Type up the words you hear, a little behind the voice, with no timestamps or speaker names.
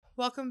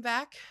Welcome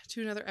back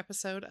to another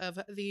episode of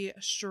the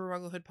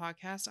Strugglehood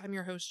Podcast. I'm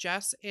your host,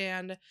 Jess,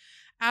 and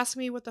ask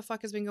me what the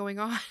fuck has been going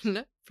on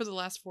for the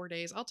last 4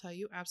 days. I'll tell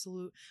you,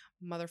 absolute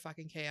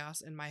motherfucking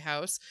chaos in my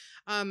house.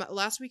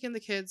 Last weekend, the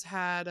kids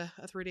had a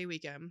 3-day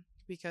weekend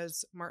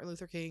because Martin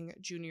Luther King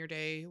Jr.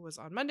 Day was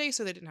on Monday,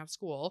 so they didn't have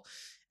school.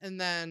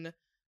 And then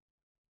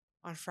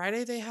on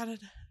Friday, they had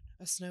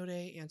a snow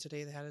day, and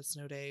today they had a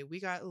snow day. We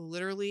got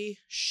literally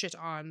shit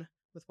on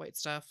with white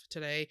stuff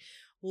today.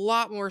 A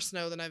lot more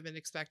snow than I've been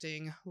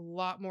expecting. A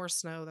lot more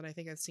snow than I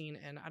think I've seen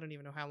in I don't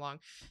even know how long.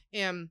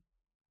 And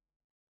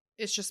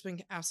it's just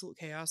been absolute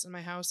chaos in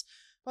my house.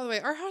 By the way,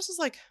 our house is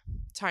like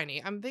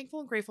tiny. I'm thankful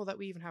and grateful that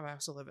we even have a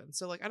house to live in.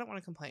 So like I don't want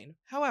to complain.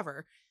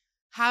 However,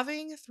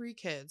 having 3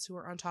 kids who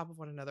are on top of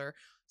one another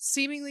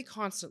seemingly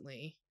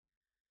constantly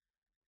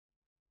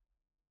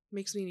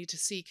makes me need to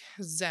seek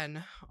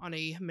zen on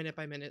a minute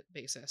by minute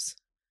basis.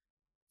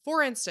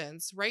 For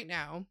instance, right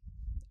now,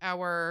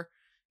 our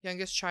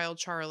youngest child,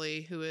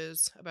 Charlie, who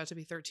is about to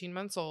be 13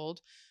 months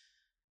old,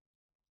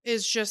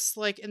 is just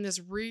like in this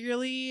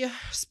really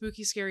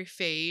spooky, scary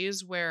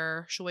phase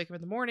where she'll wake up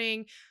in the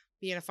morning,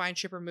 be in a fine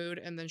chipper mood,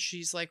 and then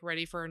she's like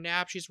ready for a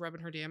nap. She's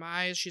rubbing her damn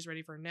eyes. She's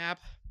ready for a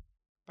nap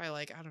by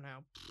like, I don't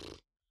know,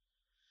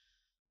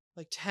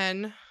 like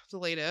 10, the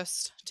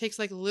latest. Takes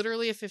like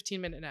literally a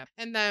 15-minute nap.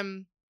 And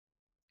then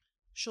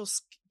she'll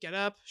get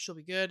up. She'll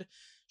be good.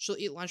 She'll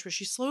eat lunch, but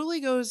she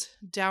slowly goes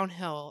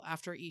downhill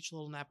after each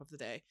little nap of the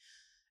day.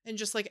 And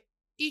just like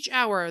each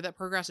hour that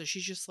progresses,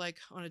 she's just like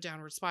on a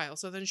downward spiral.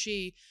 So then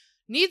she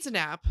needs a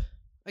nap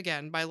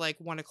again by like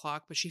 1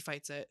 o'clock, but she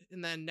fights it.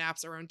 And then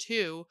naps around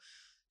 2,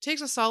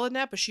 takes a solid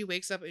nap, but she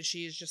wakes up and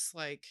she is just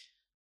like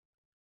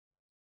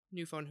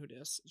new phone who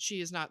dis.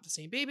 She is not the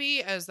same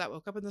baby as that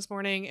woke up in this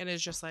morning and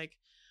is just like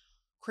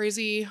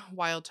crazy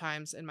wild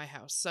times in my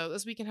house. So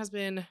this weekend has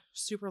been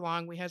super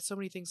long. We had so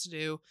many things to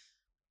do,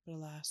 but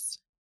alas,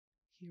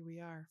 here we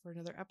are for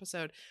another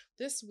episode.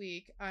 This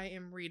week, I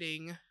am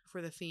reading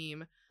for the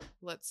theme,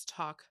 Let's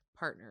Talk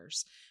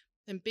Partners.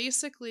 And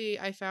basically,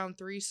 I found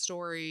 3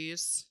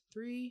 stories,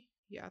 3,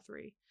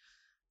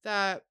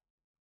 that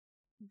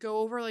go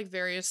over like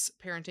various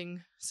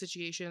parenting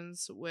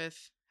situations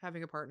with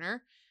having a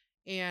partner.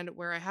 And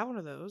where I have one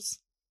of those,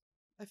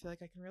 I feel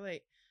like I can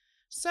relate.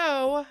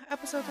 So,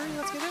 episode 3,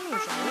 let's get into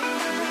it, shall we?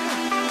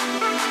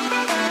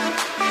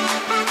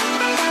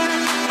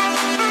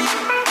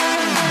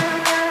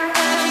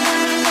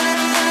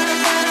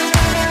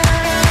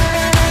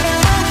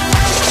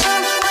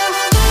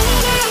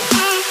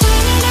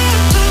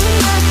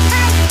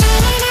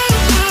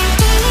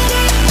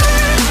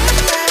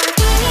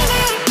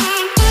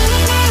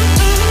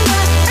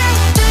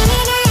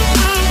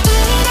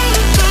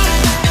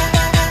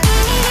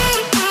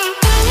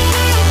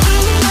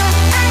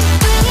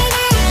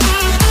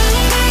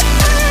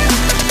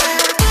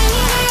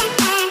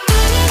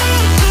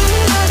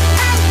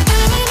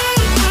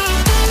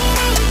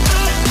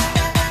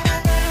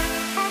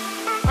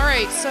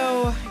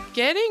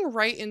 Getting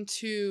right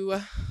into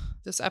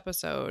this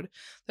episode,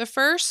 the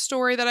first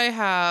story that I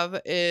have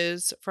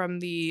is from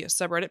the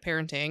subreddit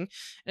Parenting,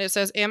 and it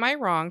says, "Am I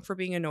wrong for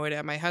being annoyed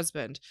at my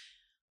husband?"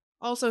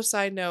 Also,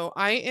 side note,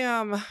 I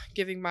am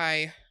giving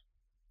my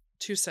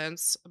 2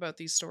 cents about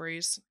these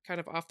stories kind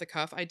of off the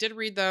cuff. I did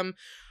read them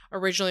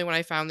originally when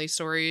I found these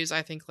stories,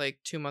 I think like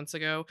 2 months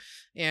ago,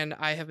 and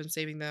I have been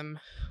saving them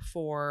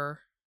for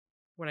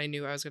when I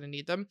knew I was going to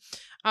need them.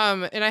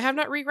 And I have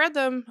not reread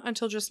them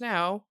until just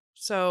now.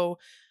 So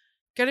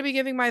gonna be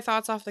giving my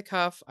thoughts off the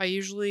cuff. I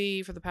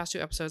usually, for the past 2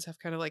 episodes, have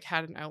kind of like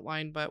had an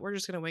outline, but we're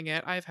just gonna wing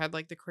it. I've had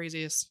like the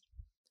craziest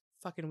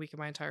fucking week of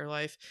my entire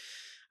life.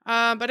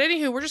 But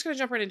anywho, we're just gonna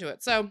jump right into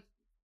it. So,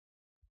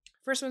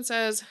 first one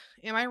says,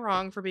 "Am I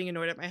wrong for being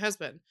annoyed at my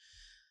husband?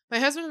 My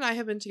husband and I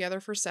have been together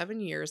for 7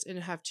 years and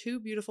have 2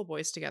 beautiful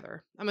boys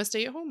together. I'm a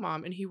stay-at-home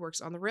mom and he works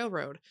on the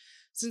railroad.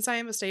 Since I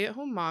am a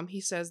stay-at-home mom, he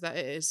says that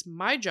it is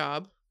my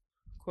job,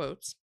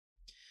 quotes,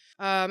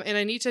 and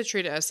I need to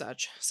treat it as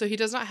such. So he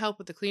does not help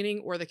with the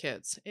cleaning or the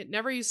kids. It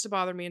never used to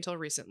bother me until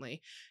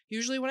recently.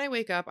 Usually when I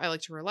wake up, I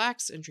like to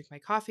relax and drink my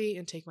coffee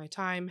and take my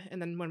time.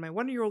 And then when my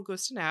 1-year-old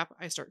goes to nap,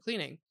 I start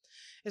cleaning.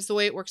 It's the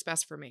way it works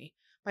best for me.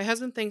 My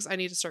husband thinks I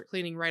need to start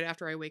cleaning right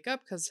after I wake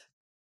up because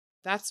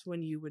that's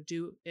when you would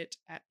do it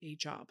at a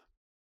job."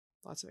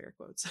 Lots of air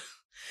quotes.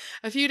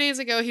 "A few days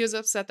ago, he was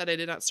upset that I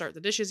did not start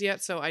the dishes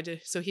yet, so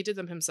he did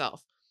them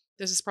himself.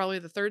 This is probably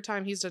the 3rd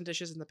time he's done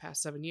dishes in the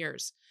past 7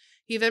 years.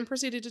 He then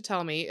proceeded to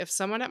tell me if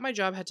someone at my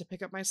job had to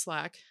pick up my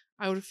slack,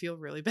 I would feel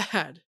really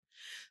bad.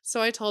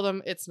 So I told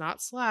him it's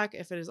not slack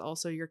if it is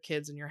also your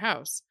kids in your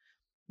house.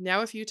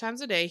 Now a few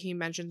times a day, he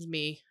mentions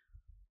me,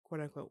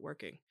 quote unquote,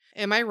 working.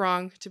 Am I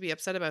wrong to be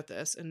upset about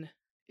this? And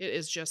it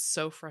is just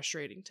so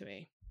frustrating to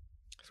me."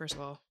 First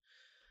of all,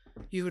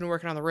 you've been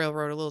working on the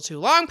railroad a little too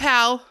long,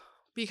 pal,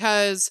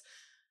 because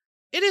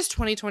it is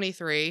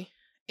 2023.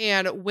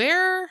 And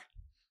where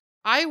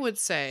I would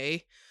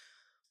say,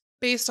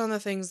 based on the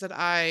things that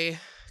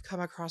I come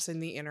across in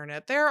the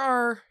internet, there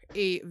are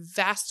a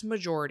vast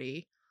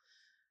majority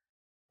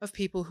of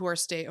people who are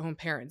stay-at-home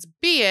parents,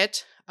 be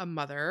it a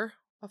mother,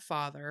 a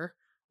father,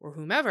 or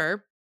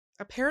whomever,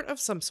 a parent of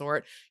some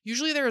sort,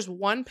 usually there is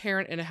one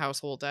parent in a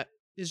household that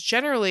is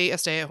generally a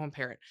stay-at-home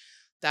parent.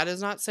 That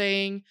is not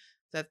saying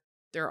that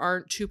there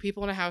aren't two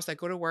people in a house that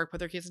go to work, put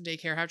their kids in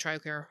daycare, have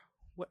childcare,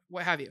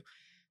 what have you.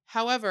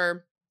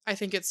 However, I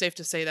think it's safe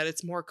to say that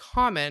it's more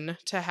common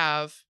to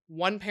have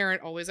one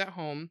parent always at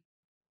home,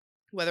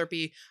 whether it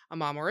be a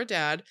mom or a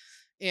dad,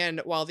 and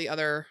while the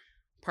other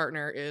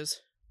partner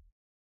is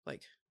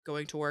like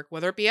going to work,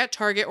 whether it be at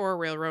Target or a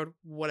railroad,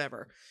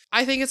 whatever.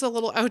 I think it's a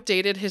little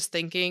outdated, his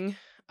thinking,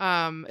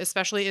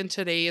 especially in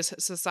today's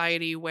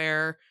society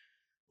where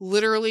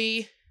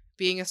literally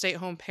being a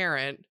stay-at-home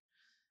parent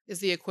is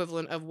the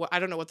equivalent of what, I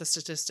don't know what the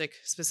statistic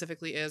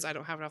specifically is. I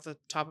don't have it off the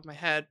top of my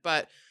head,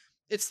 but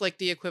it's like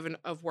the equivalent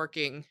of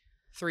working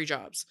 3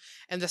 jobs.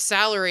 And the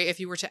salary, if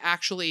you were to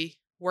actually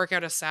work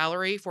out a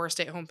salary for a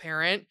stay-at-home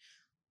parent,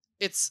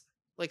 it's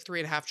like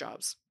 3.5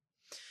 jobs.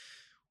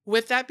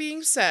 With that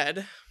being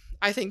said,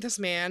 I think this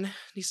man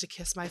needs to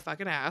kiss my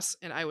fucking ass,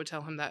 and I would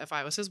tell him that if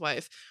I was his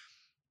wife.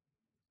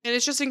 And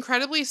it's just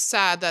incredibly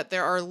sad that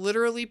there are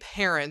literally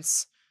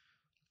parents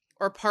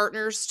or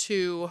partners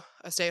to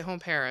a stay-at-home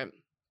parent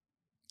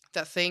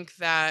that think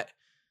that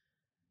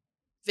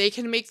they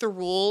can make the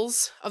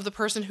rules of the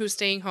person who's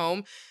staying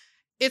home.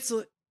 It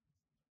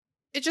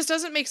just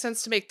doesn't make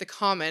sense to make the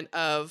comment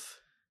of,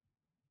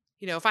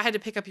 if I had to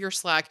pick up your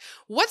slack,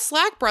 what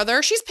slack,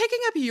 brother? She's picking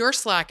up your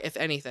slack, if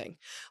anything.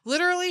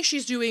 Literally,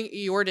 she's doing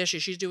your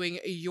dishes. She's doing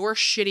your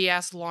shitty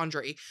ass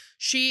laundry.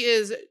 She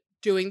is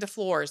doing the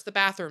floors, the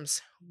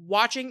bathrooms,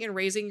 watching and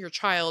raising your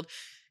child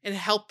and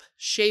help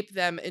shape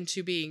them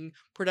into being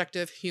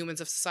productive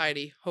humans of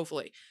society,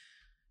 hopefully.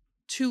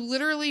 To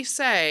literally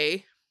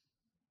say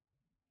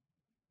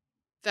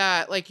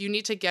that, like, you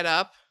need to get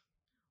up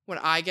when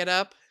I get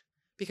up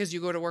because you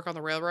go to work on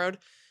the railroad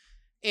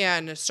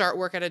and start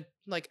work at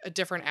a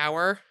different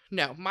hour.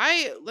 No,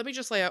 let me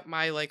just lay out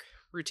my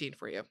routine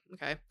for you.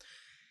 Okay.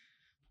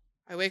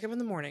 I wake up in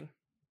the morning,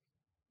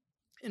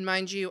 and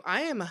mind you,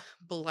 I am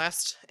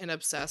blessed and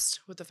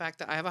obsessed with the fact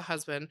that I have a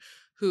husband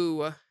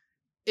who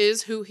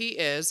is who he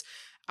is.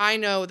 I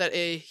know that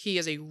he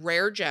is a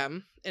rare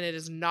gem, and it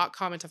is not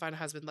common to find a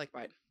husband like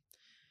mine.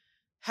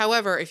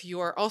 However, if you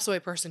are also a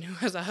person who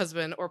has a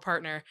husband or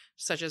partner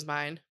such as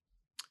mine,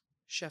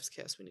 chef's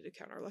kiss, we need to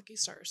count our lucky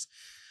stars.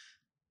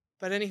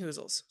 But any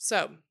hoozles.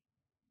 So,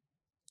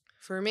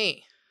 for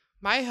me,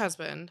 my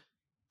husband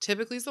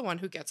typically is the one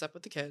who gets up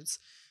with the kids,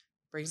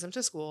 brings them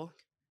to school,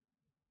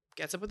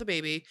 gets up with the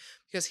baby,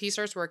 because he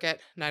starts work at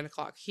 9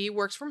 o'clock. He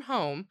works from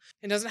home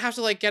and doesn't have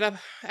to get up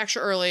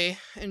extra early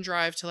and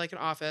drive to an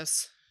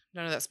office.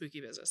 None of that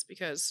spooky business,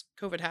 because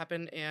COVID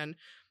happened, and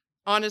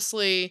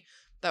honestly,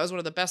 that was one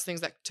of the best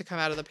things to come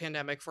out of the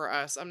pandemic for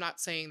us. I'm not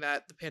saying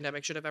that the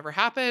pandemic should have ever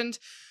happened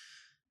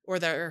or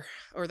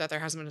that there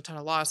hasn't been a ton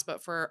of loss,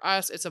 but for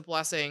us, it's a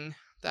blessing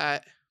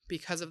that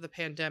because of the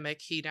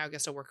pandemic, he now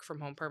gets to work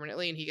from home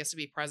permanently, and he gets to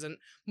be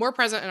more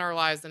present in our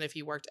lives than if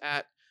he worked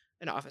at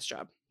an office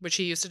job, which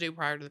he used to do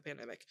prior to the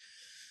pandemic.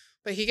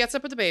 But he gets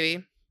up with the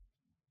baby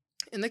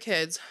and the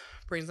kids,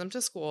 brings them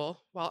to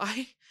school while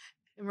I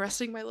am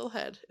resting my little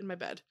head in my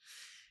bed.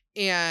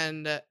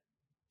 And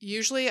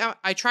usually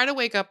I try to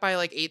wake up by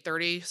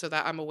 8:30 so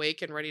that I'm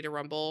awake and ready to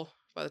rumble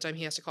by the time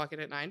he has to clock in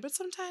at 9. But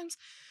sometimes,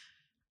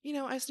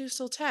 I snooze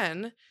till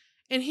 10,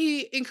 and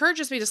he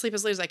encourages me to sleep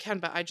as late as I can,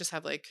 but I just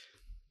have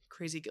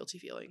crazy guilty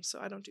feelings, so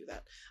I don't do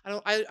that. I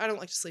don't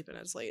like to sleep in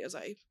as late as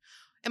I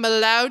am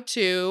allowed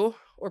to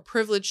or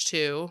privileged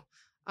to,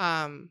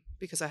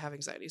 because I have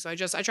anxiety. So I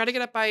try to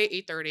get up by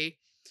 8:30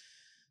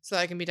 so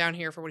that I can be down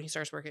here for when he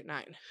starts work at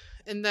 9.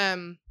 And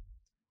then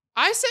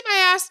I sit my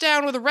ass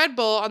down with a Red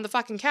Bull on the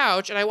fucking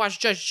couch and I watch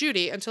Judge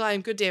Judy until I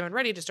am good damn and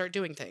ready to start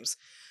doing things.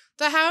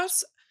 The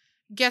house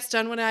gets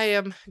done when I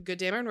am good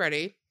damn and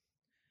ready.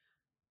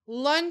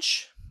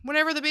 Lunch,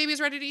 whenever the baby's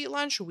ready to eat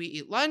lunch, we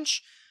eat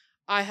lunch.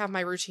 I have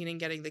my routine in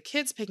getting the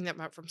kids, picking them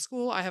up from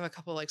school. I have a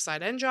couple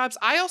side end jobs.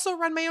 I also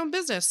run my own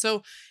business.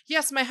 So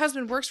yes, my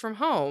husband works from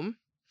home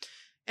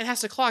and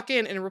has to clock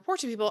in and report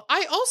to people.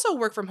 I also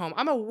work from home.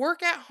 I'm a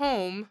working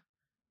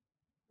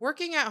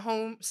at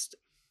home,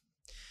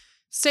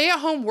 stay at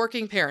home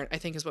working parent, I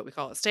think is what we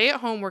call it. Stay at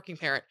home working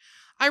parent.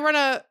 I run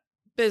a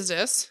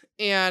business,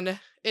 and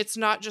it's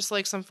not just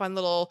some fun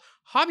little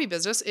hobby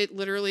business. It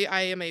literally,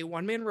 I am a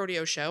one-man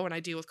rodeo show, and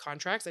I deal with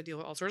contracts. I deal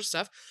with all sorts of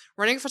stuff.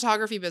 Running a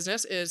photography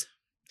business is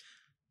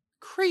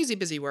crazy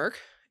busy work,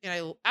 and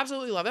I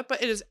absolutely love it,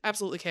 but it is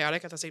absolutely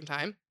chaotic at the same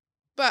time.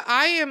 But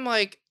I am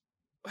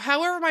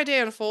however my day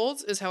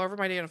unfolds is however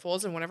my day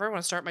unfolds, and whenever I want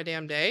to start my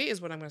damn day is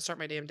when I'm going to start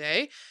my damn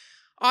day.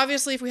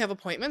 Obviously, if we have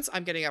appointments,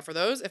 I'm getting up for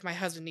those. If my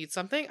husband needs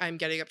something, I'm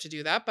getting up to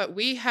do that. But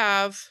we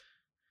have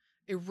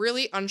a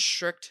really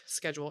unstrict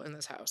schedule in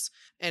this house.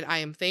 And I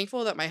am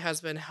thankful that my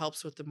husband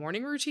helps with the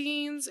morning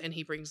routines and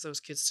he brings those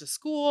kids to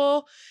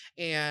school,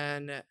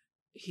 and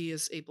he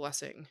is a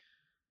blessing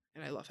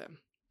and I love him.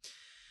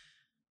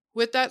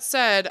 With that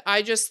said,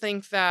 I just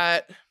think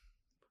that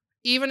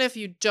even if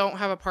you don't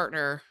have a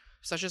partner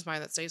such as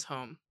mine that stays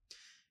home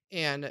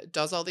and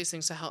does all these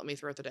things to help me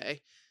throughout the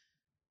day,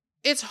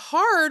 it's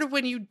hard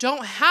when you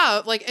don't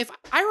have, like, if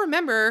I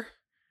remember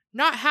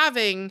not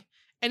having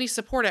any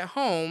support at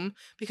home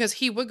because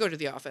he would go to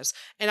the office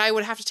and I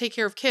would have to take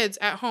care of kids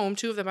at home,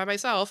 2 of them by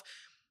myself,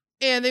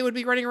 and they would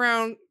be running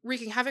around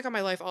wreaking havoc on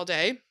my life all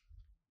day.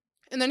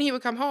 And then he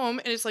would come home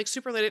and it's like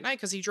super late at night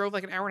because he drove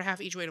like an hour and a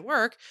half each way to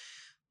work.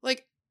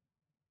 Like,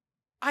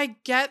 I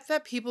get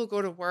that people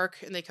go to work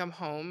and they come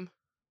home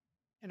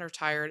and are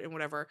tired and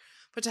whatever,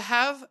 but to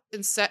have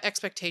and set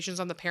expectations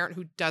on the parent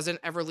who doesn't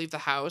ever leave the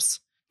house,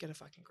 get a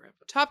fucking grip.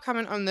 Top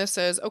comment on this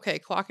says, okay,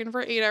 clock in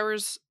for 8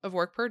 hours of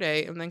work per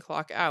day and then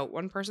clock out.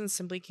 One person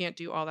simply can't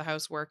do all the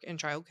housework and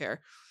childcare.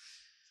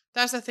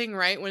 That's the thing,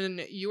 right?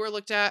 When you are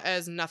looked at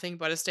as nothing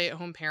but a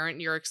stay-at-home parent,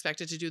 you're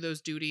expected to do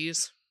those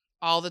duties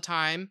all the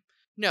time.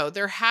 No,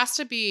 there has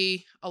to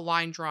be a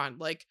line drawn.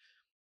 Like,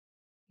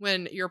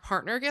 when your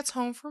partner gets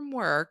home from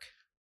work,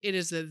 it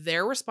is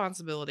their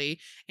responsibility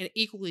and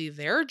equally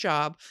their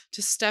job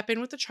to step in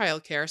with the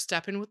childcare,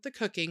 step in with the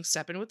cooking,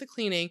 step in with the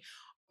cleaning,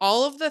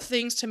 all of the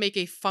things to make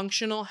a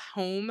functional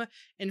home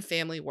and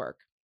family work.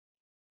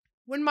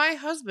 When my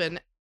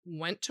husband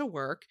went to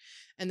work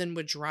and then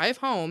would drive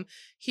home,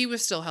 he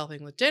was still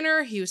helping with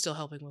dinner, he was still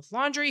helping with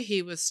laundry,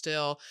 he was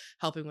still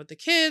helping with the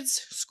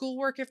kids,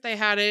 schoolwork if they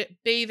had it,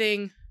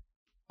 bathing,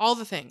 all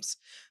the things,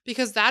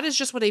 because that is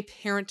just what a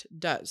parent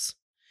does.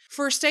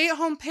 For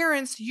stay-at-home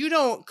parents, you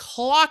don't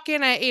clock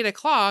in at 8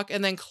 o'clock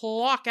and then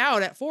clock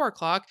out at 4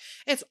 o'clock.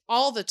 It's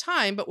all the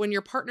time. But when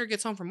your partner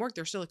gets home from work,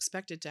 they're still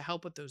expected to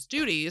help with those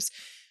duties.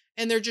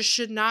 And there just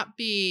should not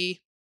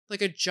be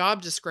like a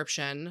job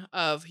description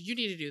of you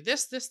need to do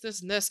this, this,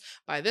 this, and this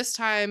by this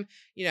time,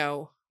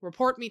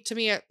 report me to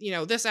me at,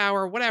 this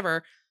hour,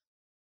 whatever.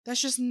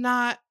 That's just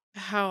not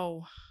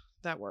how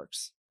that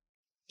works.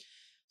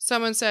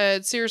 Someone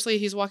said, seriously,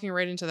 he's walking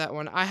right into that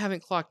one. I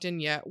haven't clocked in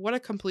yet. What a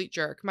complete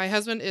jerk. My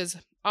husband is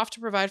off to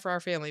provide for our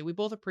family. We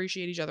both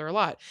appreciate each other a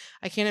lot.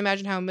 I can't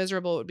imagine how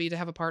miserable it would be to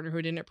have a partner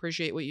who didn't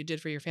appreciate what you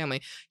did for your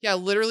family. Yeah,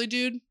 literally,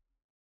 dude,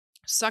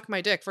 suck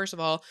my dick, first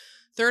of all.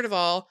 Third of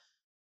all,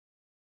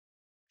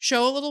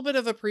 show a little bit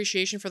of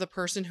appreciation for the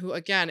person who,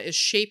 again, is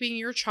shaping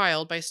your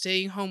child by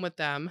staying home with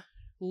them,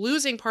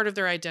 losing part of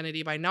their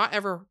identity by not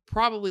ever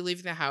probably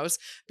leaving the house,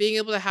 being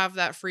able to have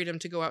that freedom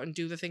to go out and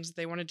do the things that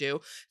they want to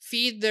do,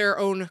 feed their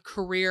own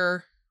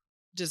career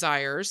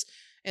desires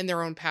and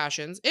their own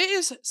passions. It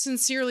is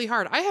sincerely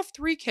hard. I have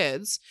 3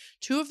 kids.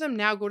 2 of them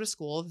now go to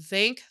school.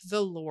 Thank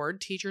the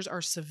Lord. Teachers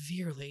are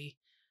severely,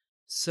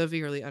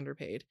 severely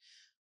underpaid.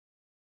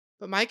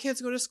 But my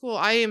kids go to school.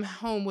 I am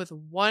home with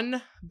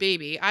 1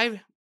 baby.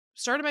 I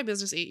started my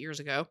business 8 years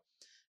ago.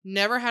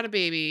 Never had a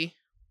baby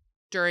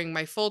during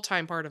my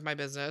full-time part of my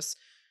business.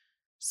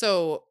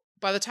 So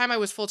by the time I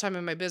was full-time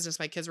in my business,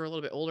 my kids were a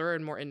little bit older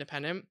and more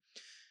independent.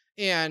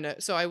 And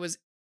so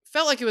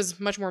felt like it was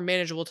much more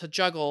manageable to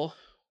juggle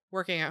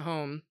working at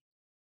home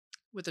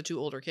with the 2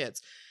 older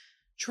kids.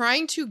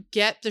 Trying to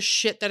get the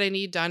shit that I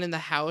need done in the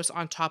house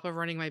on top of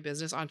running my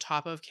business, on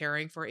top of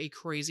caring for a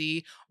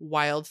crazy,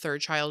 wild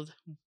 3rd child,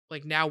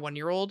 like now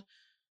 1-year-old,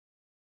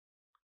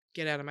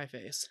 get out of my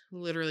face.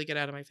 Literally get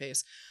out of my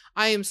face.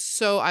 I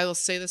will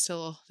say this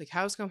till the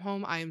cows come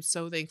home. I am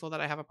so thankful that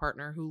I have a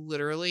partner who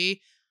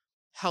literally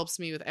helps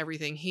me with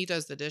everything. He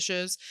does the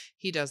dishes.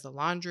 He does the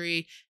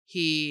laundry.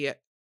 He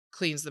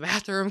cleans the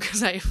bathroom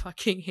because I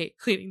fucking hate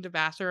cleaning the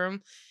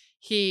bathroom.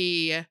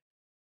 He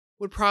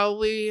would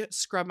probably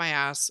scrub my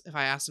ass if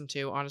I asked him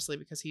to, honestly,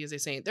 because he is a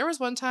saint. There was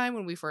one time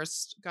when we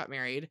first got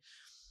married,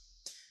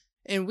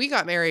 and we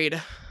got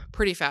married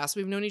pretty fast.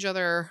 We've known each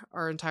other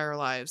our entire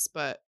lives,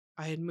 but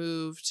I had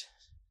moved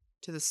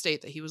to the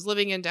state that he was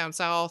living in down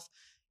south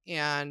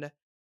and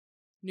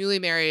newly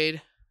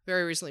married,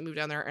 very recently moved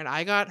down there, and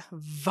I got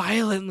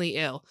violently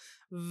ill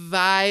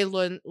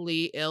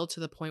to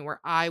the point where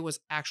I was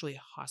actually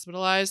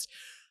hospitalized.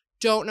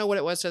 Don't know what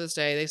it was to this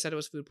day. They said it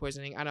was food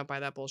poisoning. I don't buy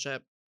that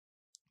bullshit.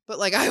 But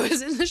like, I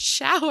was in the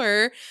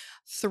shower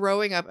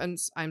throwing up, and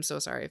I'm so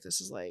sorry if this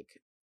is like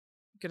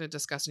gonna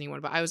disgust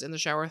anyone, but I was in the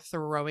shower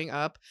throwing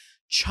up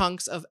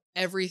chunks of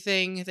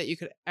everything that you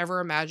could ever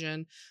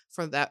imagine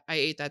from that I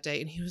ate that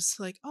day. And he was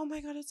like, oh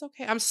my God, it's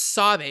okay. I'm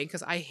sobbing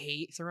because I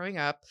hate throwing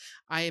up.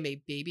 I am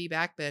a baby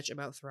back bitch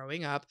about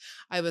throwing up.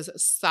 I was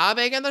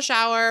sobbing in the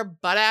shower,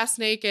 butt ass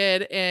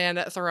naked,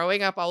 and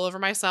throwing up all over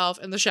myself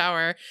in the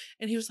shower.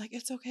 And he was like,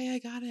 it's okay, I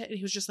got it. And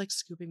he was just like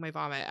scooping my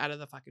vomit out of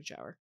the fucking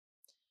shower.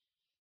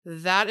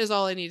 That is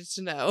all I needed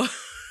to know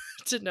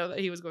to know that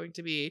he was going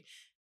to be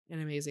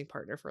an amazing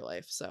partner for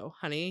life. So,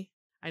 honey,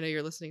 I know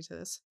you're listening to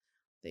this.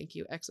 Thank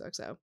you,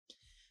 XOXO.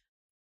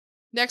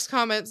 Next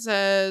comment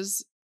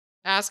says,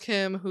 ask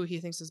him who he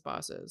thinks his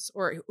boss is,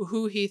 or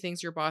who he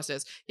thinks your boss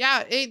is.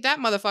 Yeah, ain't that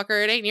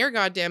motherfucker. It ain't your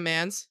goddamn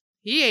man's.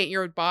 He ain't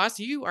your boss.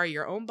 You are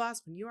your own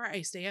boss. When you are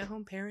a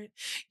stay-at-home parent,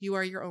 you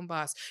are your own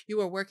boss. You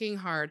are working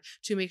hard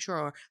to make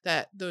sure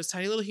that those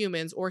tiny little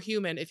humans, or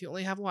human, if you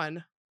only have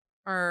one,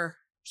 are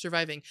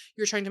surviving.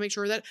 You're trying to make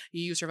sure that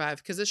you survive,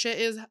 because this shit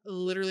is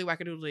literally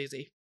wackadoodle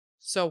daisy.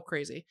 So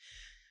crazy.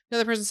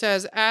 Another person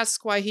says,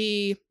 ask why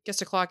he gets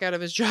to clock out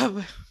of his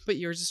job, but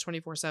yours is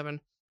 24/7.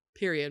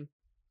 Period.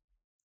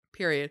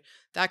 Period.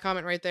 That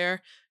comment right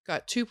there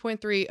got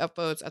 2.3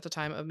 upvotes at the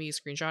time of me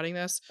screenshotting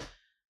this.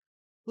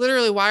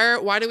 Literally,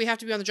 why do we have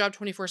to be on the job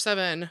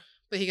 24/7?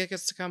 But he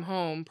gets to come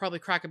home, probably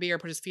crack a beer,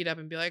 put his feet up,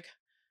 and be like,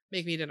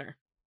 "Make me dinner."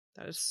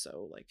 That is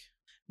so like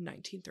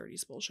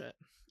 1930s bullshit.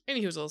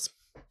 Any hoozles.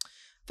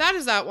 That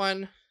is that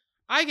one.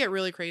 I get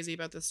really crazy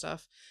about this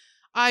stuff.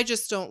 I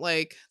just don't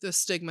like the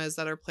stigmas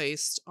that are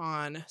placed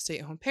on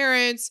stay-at-home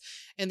parents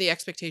and the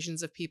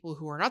expectations of people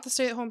who are not the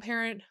stay-at-home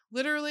parent.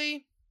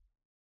 Literally,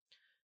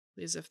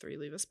 please, if 3,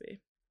 leave us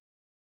be.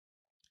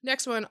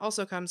 Next one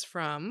also comes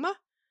from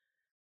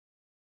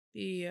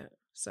the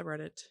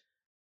subreddit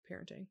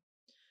parenting.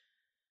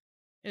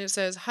 And it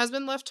says,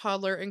 husband left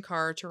toddler in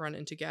car to run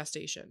into gas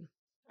station.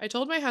 I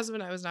told my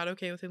husband I was not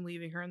okay with him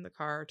leaving her in the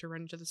car to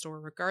run into the store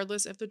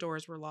regardless if the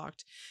doors were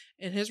locked.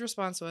 And his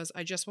response was,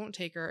 I just won't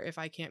take her if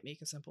I can't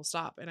make a simple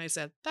stop. And I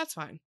said, that's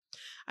fine.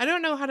 I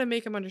don't know how to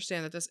make him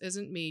understand that this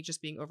isn't me just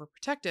being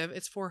overprotective.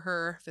 It's for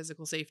her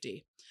physical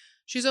safety.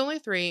 She's only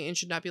 3 and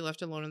should not be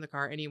left alone in the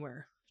car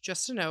anywhere.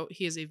 Just to note,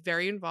 he is a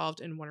very involved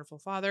and wonderful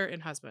father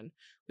and husband.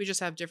 We just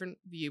have different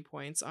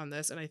viewpoints on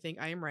this, and I think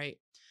I am right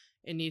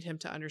and need him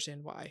to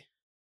understand why.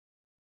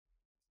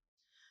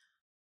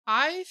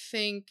 I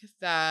think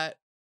that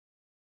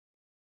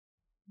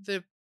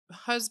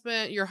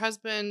your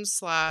husband /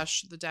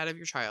 the dad of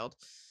your child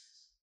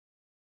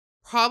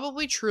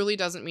probably truly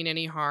doesn't mean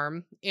any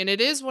harm. And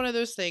it is one of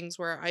those things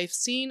where I've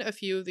seen a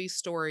few of these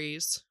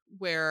stories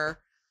where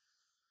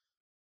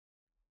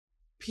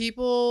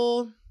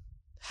people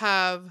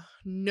have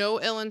no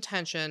ill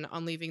intention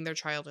on leaving their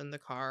child in the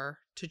car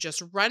to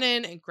just run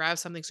in and grab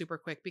something super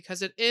quick,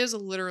 because it is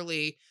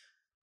literally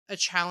a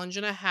challenge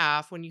and a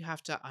half when you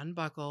have to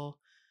unbuckle,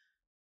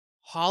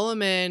 haul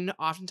them in.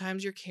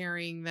 Oftentimes you're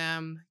carrying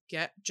them,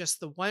 get just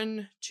the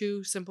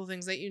 1-2 simple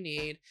things that you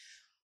need,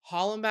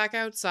 haul them back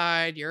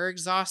outside. You're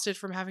exhausted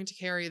from having to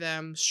carry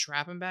them,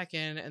 strap them back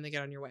in, and they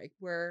get on your way.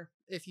 Where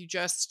if you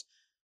just,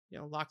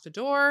 lock the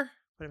door,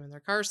 put them in their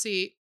car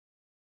seat,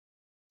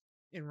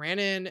 and ran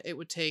in, it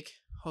would take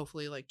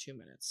hopefully like 2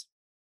 minutes.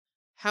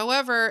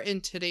 However,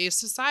 in today's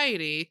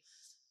society,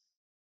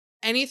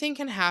 anything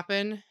can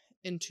happen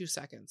in 2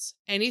 seconds.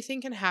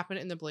 Anything can happen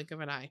in the blink of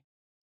an eye.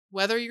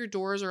 Whether your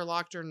doors are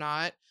locked or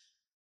not,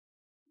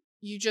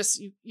 you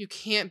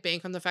can't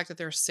bank on the fact that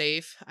they're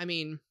safe. I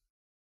mean,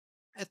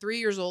 at 3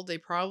 years old, they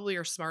probably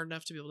are smart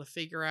enough to be able to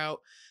figure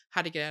out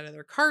how to get out of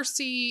their car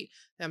seat.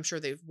 I'm sure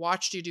they've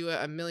watched you do it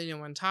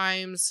 1,000,001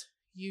 times.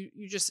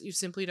 You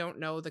simply don't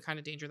know the kind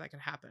of danger that can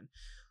happen.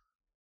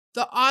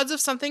 The odds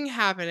of something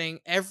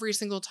happening every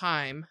single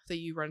time that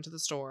you run to the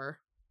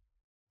store,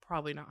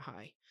 probably not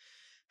high.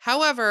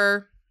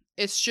 However,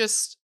 it's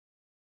just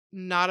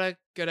not a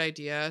good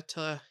idea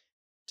to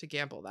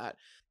gamble that.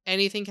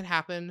 Anything can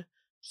happen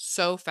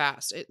so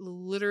fast. It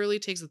literally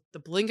takes the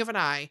blink of an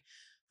eye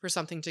for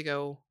something to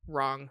go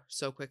wrong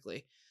so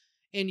quickly.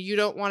 And you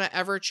don't want to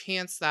ever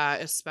chance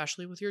that,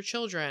 especially with your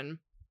children.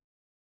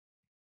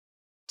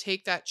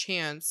 Take that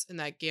chance and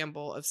that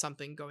gamble of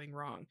something going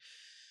wrong.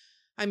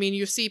 I mean,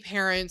 you see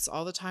parents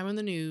all the time on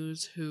the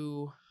news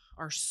who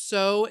are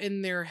so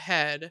in their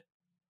head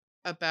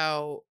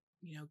about,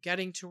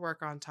 getting to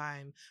work on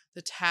time,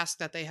 the task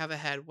that they have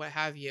ahead, what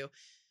have you,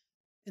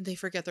 and they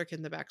forget their kid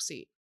in the back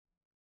seat.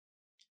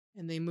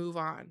 And they move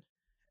on.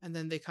 And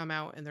then they come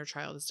out and their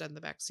child is dead in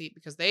the back seat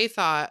because they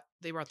thought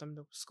they brought them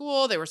to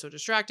school. They were so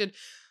distracted.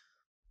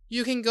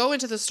 You can go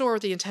into the store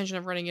with the intention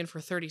of running in for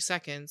 30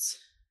 seconds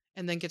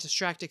and then get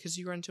distracted because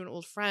you run into an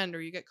old friend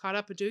or you get caught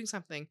up in doing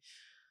something.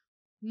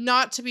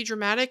 Not to be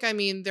dramatic. I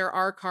mean, there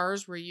are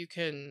cars where you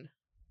can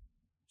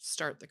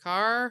start the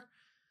car,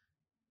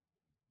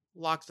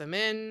 lock them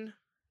in.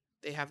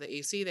 They have the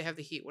AC, they have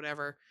the heat,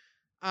 whatever.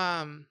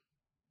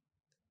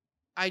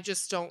 I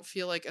just don't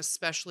feel like,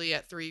 especially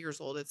at 3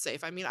 years old, it's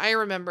safe. I mean, I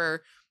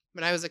remember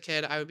when I was a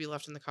kid, I would be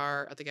left in the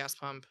car at the gas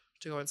pump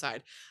to go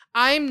inside.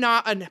 I'm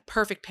not a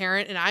perfect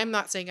parent, and I'm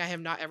not saying I have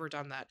not ever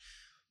done that.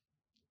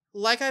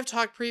 Like I've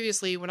talked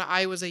previously, when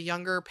I was a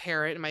younger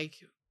parent and my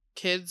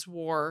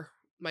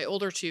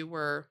older 2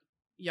 were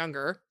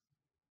younger,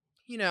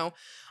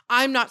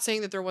 I'm not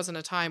saying that there wasn't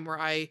a time where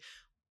I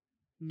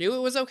knew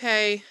it was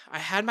okay. I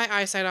had my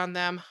eyesight on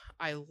them.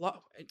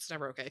 It's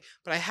never okay,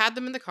 but I had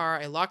them in the car.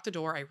 I locked the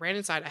door. I ran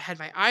inside. I had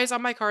my eyes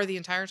on my car the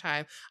entire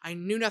time. I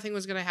knew nothing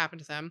was going to happen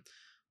to them.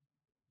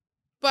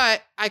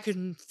 But I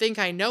could think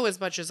I know as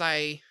much as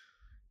I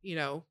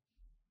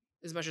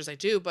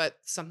do, but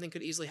something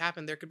could easily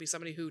happen. There could be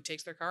somebody who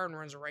takes their car and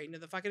runs right into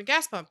the fucking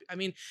gas pump. I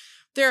mean,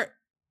 there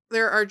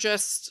are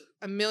just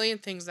a million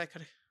things that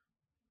could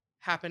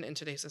happen in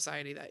today's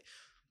society that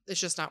it's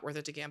just not worth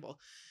it to gamble.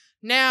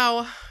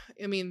 Now,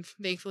 I mean,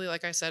 thankfully,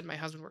 like I said, my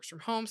husband works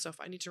from home. So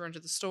if I need to run to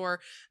the store,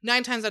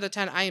 9 times out of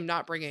 10, I am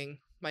not bringing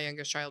my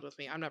youngest child with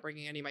me. I'm not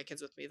bringing any of my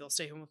kids with me. They'll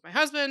stay home with my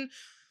husband.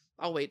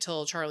 I'll wait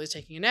till Charlie's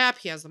taking a nap.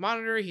 He has the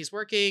monitor. He's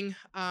working.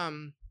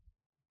 I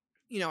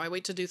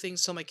wait to do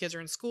things till my kids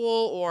are in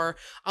school, or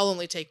I'll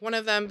only take one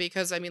of them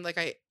because, I mean, like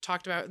I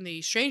talked about in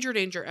the Stranger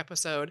Danger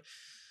episode,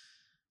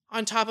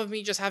 On top of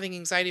me just having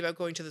anxiety about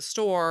going to the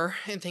store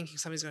and thinking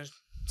somebody's going to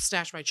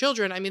snatch my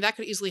children, I mean, that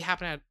could easily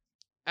happen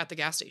at the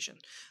gas station.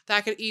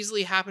 That could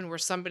easily happen where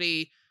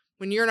somebody,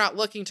 when you're not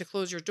looking to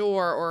close your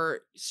door, or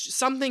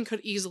something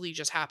could easily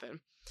just happen.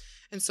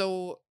 And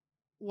so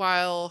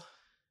while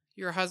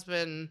your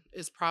husband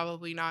is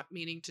probably not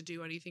meaning to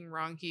do anything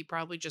wrong, he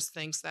probably just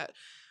thinks that,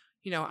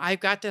 I've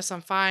got this,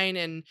 I'm fine.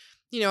 And,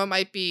 it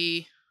might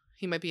be,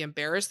 he might be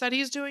embarrassed that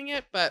he's doing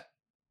it, but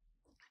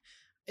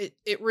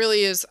it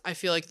really is, I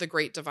feel like, the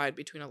great divide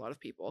between a lot of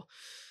people.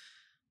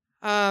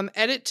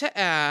 Edit to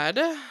add.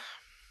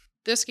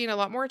 This gained a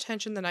lot more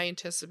attention than I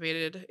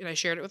anticipated, and I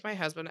shared it with my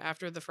husband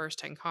after the first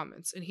 10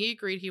 comments, and he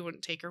agreed he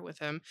wouldn't take her with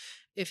him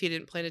if he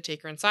didn't plan to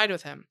take her inside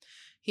with him.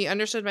 He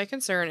understood my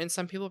concern, and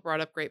some people brought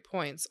up great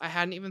points. I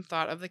hadn't even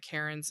thought of the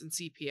Karens and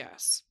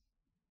CPS.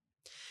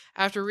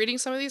 After reading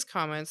some of these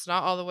comments,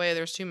 not all the way,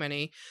 there's too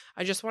many,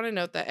 I just want to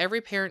note that every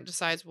parent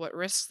decides what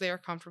risks they are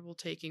comfortable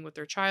taking with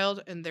their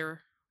child,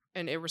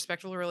 and a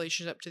respectful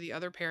relationship to the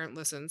other parent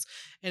listens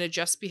and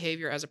adjusts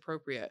behavior as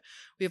appropriate.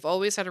 We have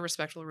always had a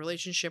respectful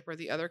relationship where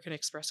the other can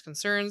express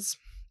concerns.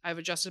 I've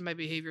adjusted my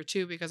behavior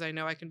too because I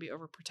know I can be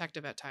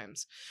overprotective at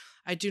times.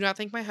 I do not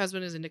think my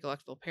husband is a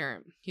neglectful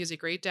parent. He is a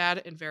great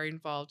dad and very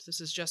involved. This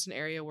is just an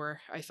area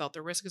where I felt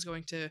the risk of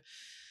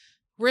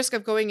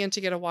going in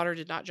to get a water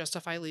did not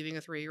justify leaving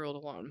a 3-year-old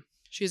alone.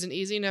 She's an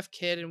easy enough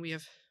kid, and we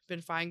have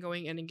been fine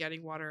going in and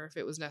getting water if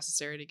it was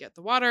necessary to get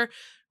the water,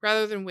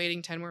 rather than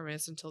waiting 10 more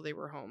minutes until they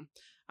were home.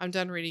 I'm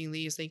done reading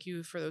these. Thank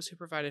you for those who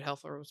provided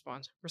helpful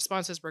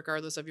responses,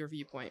 regardless of your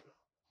viewpoint.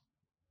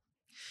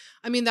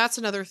 I mean, that's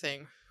another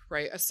thing,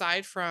 right?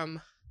 Aside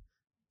from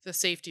the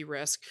safety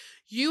risk,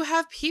 you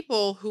have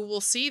people who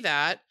will see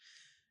that,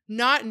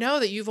 not know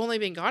that you've only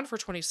been gone for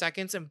 20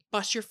 seconds, and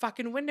bust your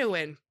fucking window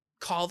in.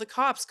 Call the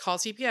cops, call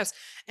CPS.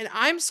 And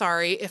I'm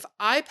sorry, if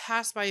I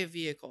passed by a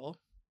vehicle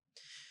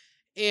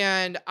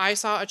and I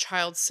saw a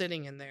child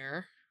sitting in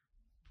there,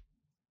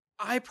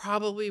 I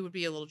probably would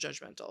be a little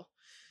judgmental.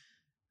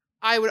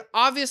 I would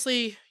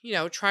obviously,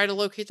 try to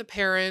locate the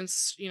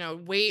parents,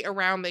 wait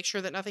around, make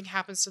sure that nothing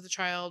happens to the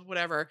child,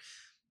 whatever.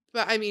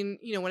 But I mean,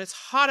 when it's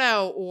hot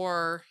out,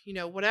 or,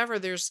 whatever,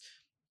 there's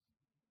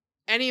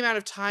any amount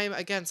of time,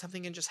 again,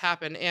 something can just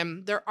happen.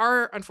 And there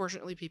are,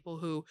 unfortunately, people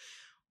who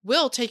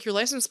will take your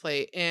license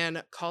plate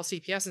and call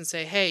CPS and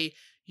say, hey,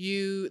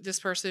 this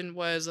person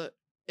was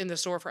in the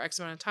store for X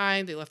amount of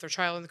time. They left their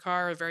child in the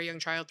car, a very young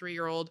child,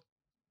 3-year-old.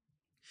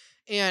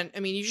 And I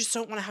mean, you just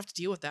don't want to have to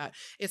deal with that.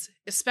 It's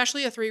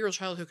especially a 3-year-old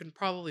child who can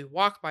probably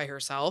walk by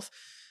herself.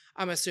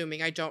 I'm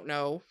assuming, I don't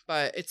know,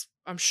 but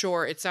I'm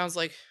sure it sounds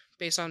like,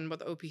 based on what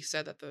the OP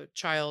said, that the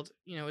child,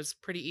 is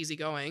pretty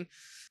easygoing.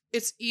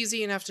 It's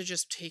easy enough to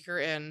just take her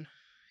in,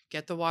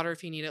 get the water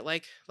if you need it.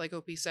 Like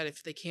OP said,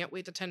 if they can't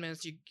wait the 10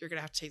 minutes, you're going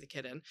to have to take the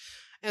kid in.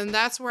 And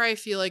that's where I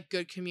feel like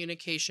good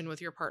communication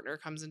with your partner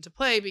comes into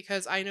play,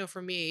 because I know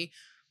for me,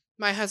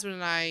 my husband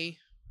and I,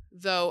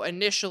 though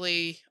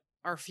initially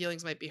our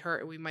feelings might be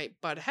hurt and we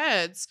might butt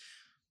heads,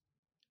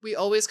 we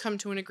always come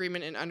to an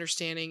agreement and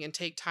understanding and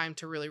take time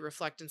to really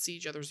reflect and see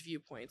each other's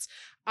viewpoints.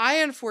 I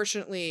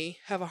unfortunately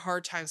have a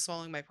hard time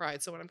swallowing my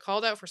pride. So when I'm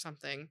called out for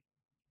something,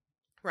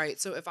 right?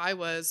 So if I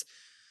was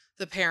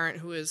the parent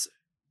who is,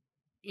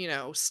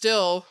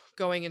 still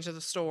going into the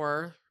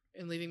store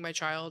and leaving my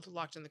child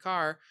locked in the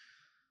car,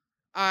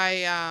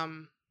 I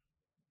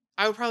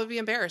would probably be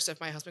embarrassed if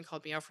my husband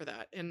called me out for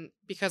that. And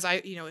because I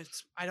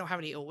don't have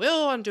any ill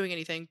will on doing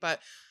anything,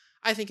 but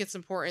I think it's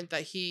important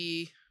that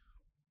he,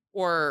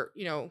 or,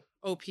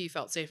 OP,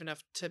 felt safe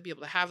enough to be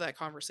able to have that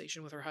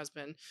conversation with her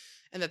husband,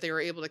 and that they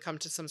were able to come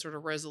to some sort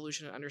of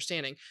resolution and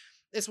understanding.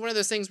 It's one of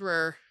those things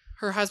where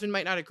her husband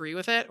might not agree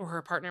with it, or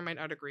her partner might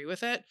not agree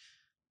with it,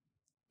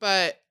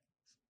 but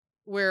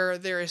where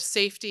there is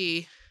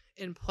safety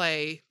in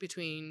play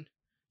between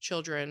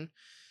children,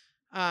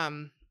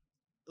 um,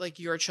 like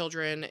your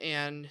children,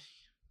 and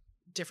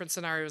different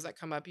scenarios that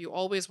come up, you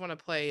always want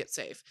to play it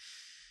safe.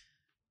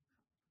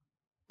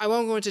 I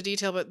won't go into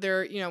detail, but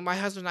my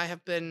husband and I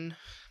have been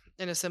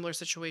in a similar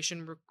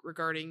situation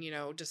regarding,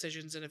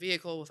 decisions in a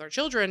vehicle with our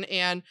children.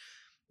 And,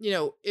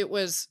 it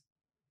was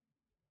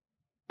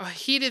a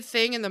heated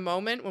thing in the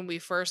moment when we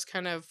first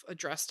kind of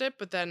addressed it,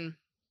 but then,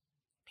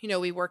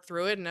 we work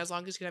through it. And as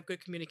long as you can have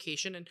good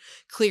communication and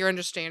clear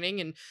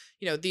understanding, and,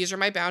 these are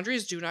my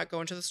boundaries. Do not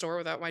go into the store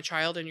without my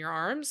child in your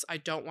arms. I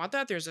don't want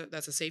that.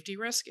 That's a safety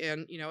risk.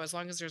 And, as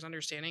long as there's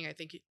understanding, I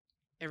think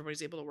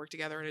everybody's able to work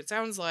together. And it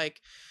sounds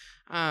like,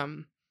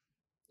 her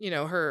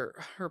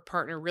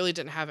partner really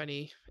didn't have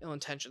any ill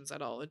intentions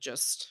at all.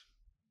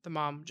 The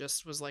mom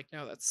just was like,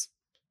 no, that's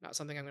not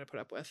something I'm going to put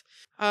up with.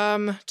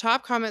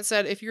 Top comment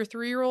said, if your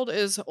 3-year-old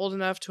is old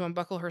enough to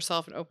unbuckle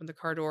herself and open the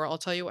car door, I'll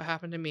tell you what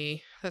happened to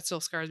me. That still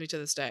scars me to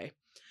this day.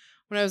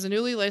 When I was a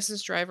newly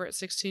licensed driver at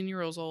 16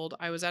 years old,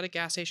 I was at a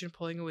gas station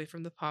pulling away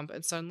from the pump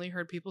and suddenly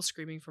heard people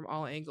screaming from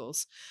all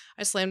angles.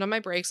 I slammed on my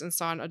brakes and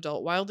saw an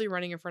adult wildly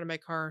running in front of my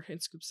car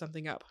and scooped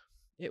something up.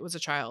 It was a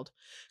child.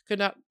 Could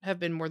not have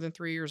been more than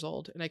 3 years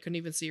old, and I couldn't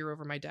even see her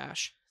over my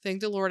dash.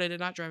 Thank the Lord I did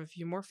not drive a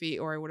few more feet,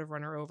 or I would have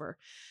run her over.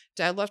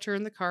 Dad left her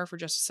in the car for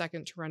just a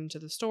second to run into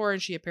the store,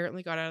 and she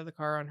apparently got out of the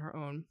car on her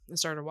own and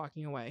started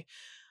walking away.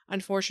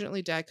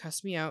 Unfortunately, Dad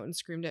cussed me out and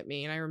screamed at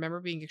me, and I remember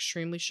being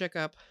extremely shook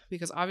up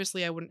because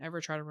obviously I wouldn't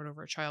ever try to run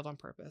over a child on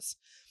purpose.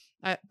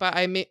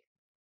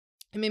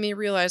 It made me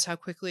realize how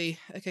quickly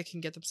a kid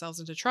can get themselves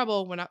into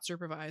trouble when not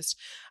supervised.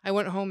 I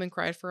went home and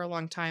cried for a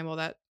long time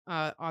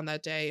on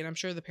that day, and I'm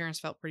sure the parents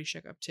felt pretty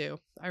shook up too.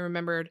 I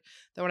remembered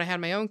that when I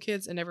had my own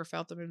kids and never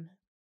felt them in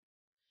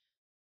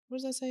what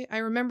does that say? I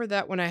remember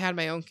that when I had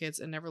my own kids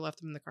and never left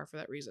them in the car for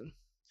that reason.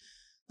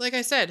 Like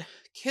I said,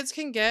 kids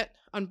can get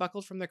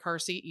unbuckled from their car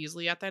seat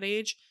easily at that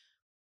age,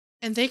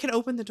 and they can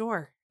open the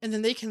door and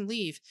then they can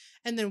leave.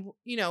 And then,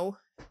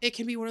 it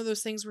can be one of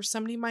those things where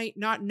somebody might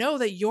not know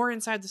that you're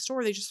inside the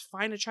store. They just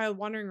find a child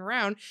wandering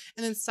around,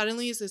 and then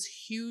suddenly it's this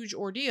huge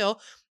ordeal,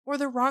 or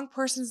the wrong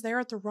person's there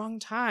at the wrong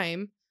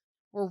time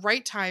or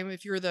right time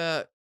if you're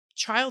the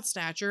child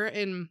snatcher.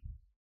 And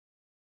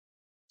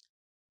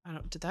I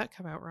don't, did that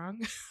come out wrong?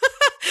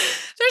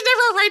 There's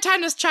never a right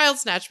time to child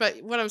snatch,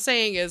 but what I'm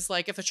saying is,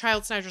 like, if a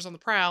child snatcher's on the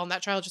prowl and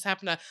that child just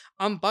happened to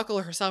unbuckle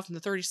herself in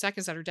the 30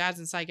 seconds that her dad's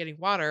inside getting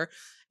water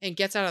and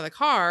gets out of the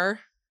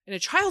car, and a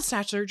child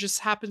snatcher just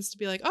happens to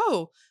be like,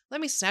 oh,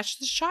 let me snatch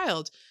this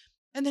child.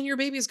 And then your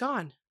baby's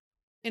gone.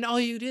 And all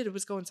you did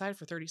was go inside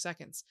for 30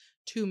 seconds.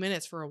 2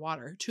 minutes for a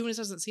water. 2 minutes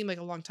doesn't seem like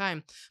a long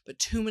time, but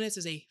 2 minutes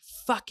is a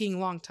fucking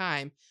long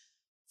time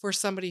for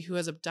somebody who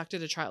has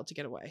abducted a child to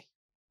get away.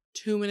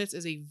 2 minutes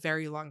is a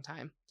very long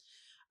time.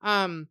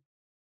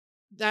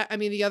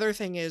 The other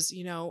thing is,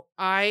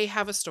 I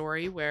have a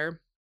story where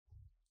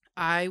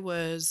I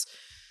was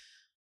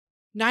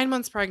 9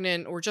 months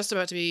pregnant, or just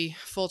about to be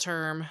full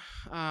term,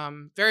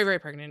 very, very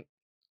pregnant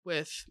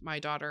with my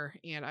daughter.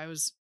 And I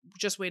was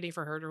just waiting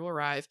for her to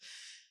arrive.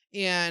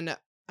 And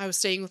I was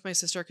staying with my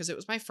sister because it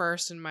was my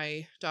first, and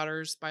my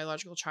daughter's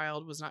biological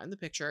child was not in the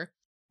picture.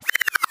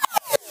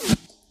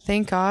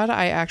 Thank God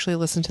I actually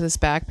listened to this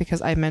back,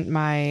 because I meant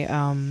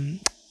my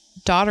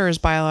daughter's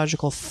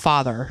biological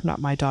father, not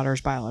my daughter's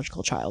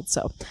biological child.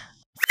 So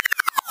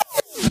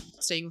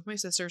staying with my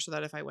sister so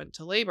that if I went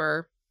to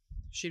labor,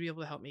 she'd be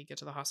able to help me get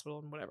to the hospital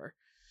and whatever.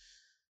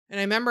 And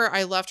I remember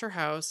I left her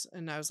house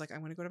and I was like, I'm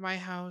going to go to my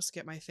house,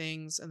 get my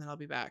things, and then I'll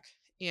be back.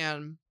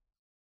 And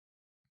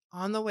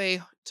on the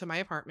way to my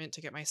apartment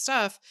to get my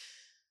stuff,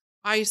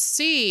 I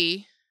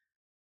see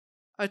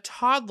a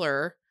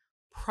toddler,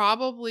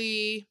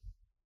 probably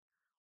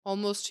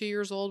almost 2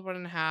 years old,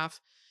 1.5,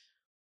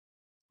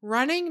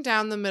 running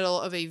down the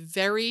middle of a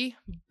very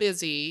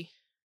busy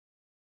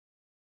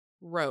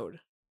road.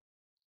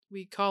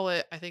 We call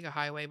it, I think, a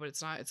highway, but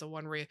it's not. It's a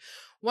one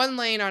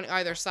lane on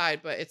either side,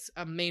 but it's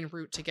a main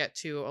route to get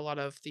to a lot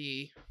of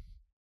the,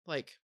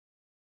 like,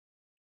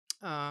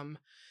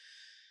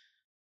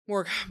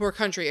 more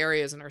country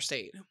areas in our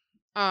state.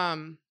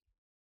 And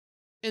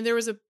there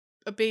was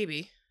a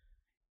baby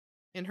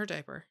in her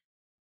diaper,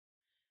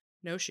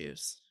 no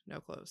shoes, no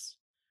clothes,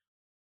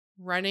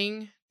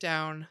 running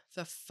down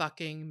the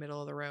fucking middle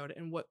of the road.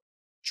 And what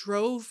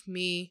drove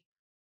me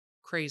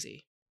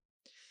crazy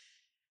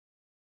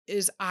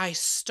is I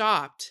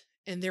stopped,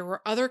 and there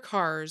were other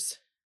cars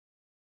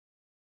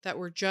that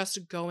were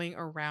just going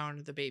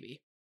around the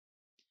baby.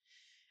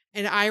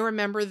 And I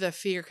remember the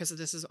fear,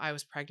 because I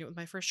was pregnant with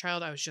my first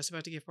child. I was just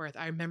about to give birth.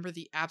 I remember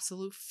the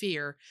absolute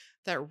fear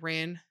that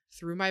ran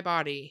through my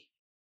body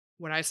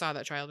when I saw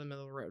that child in the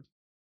middle of the road.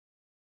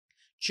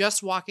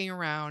 Just walking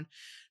around,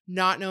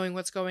 not knowing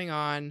what's going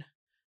on,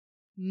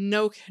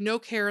 no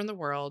care in the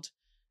world.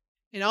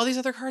 And all these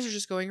other cars are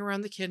just going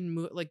around the kid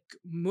and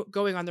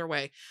going on their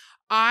way.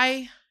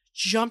 I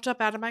jumped up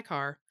out of my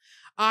car.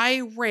 I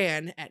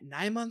ran at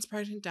 9 months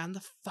pregnant down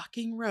the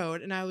fucking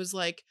road. And I was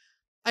like,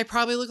 I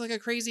probably look like a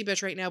crazy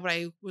bitch right now, but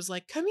I was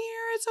like, come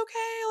here, it's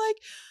okay. Like,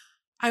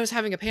 I was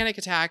having a panic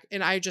attack.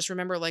 And I just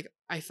remember, like,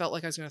 I felt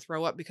like I was going to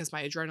throw up because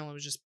my adrenaline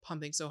was just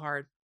pumping so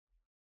hard.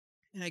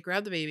 And I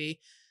grabbed the baby,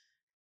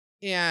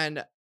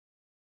 and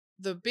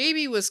the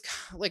baby was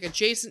like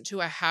adjacent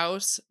to a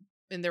house.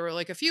 And there were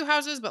like a few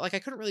houses, but like I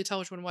couldn't really tell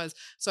which one was.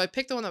 So I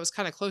picked the one that was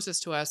kind of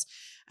closest to us,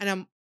 and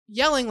I'm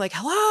yelling like,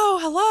 hello,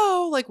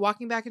 hello, like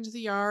walking back into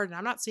the yard, and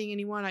I'm not seeing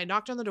anyone. I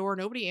knocked on the door.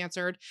 Nobody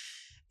answered.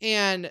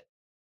 And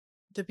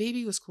the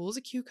baby was cool as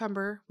a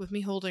cucumber with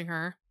me holding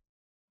her.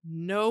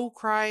 No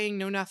crying,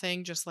 no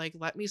nothing. Just like,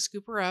 let me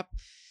scoop her up.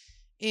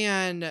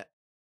 And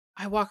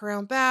I walk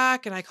around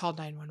back, and I called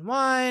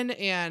 911,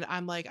 and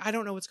I'm like, I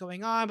don't know what's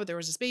going on, but there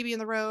was this baby in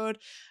the road.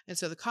 And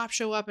so the cops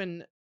show up,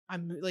 and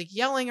I'm like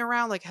yelling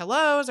around like,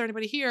 hello, is there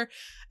anybody here?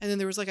 And then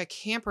there was like a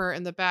camper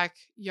in the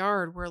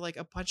backyard where like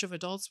a bunch of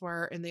adults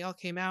were, and they all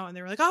came out, and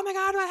they were like, oh my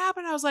God, what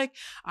happened? I was like,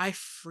 I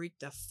freaked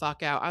the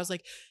fuck out. I was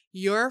like,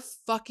 your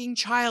fucking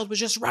child was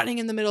just running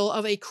in the middle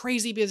of a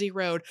crazy busy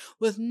road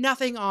with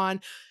nothing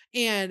on,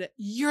 and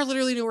you're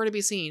literally nowhere to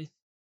be seen.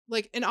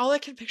 Like, and all I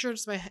could picture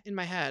in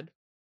my head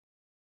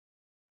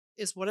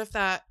is, what if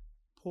that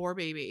poor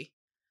baby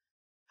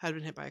had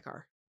been hit by a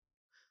car?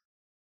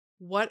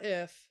 What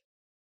if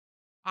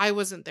I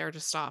wasn't there to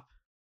stop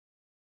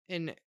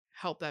and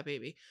help that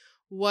baby?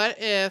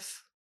 What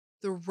if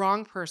the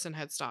wrong person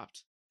had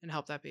stopped and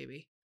helped that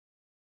baby?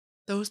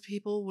 Those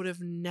people would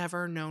have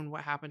never known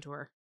what happened to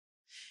her.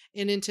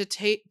 And in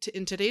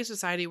today's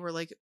society where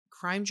like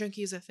crime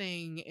junkie is a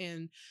thing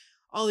and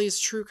all these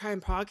true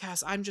crime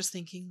podcasts, I'm just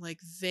thinking like,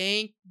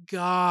 thank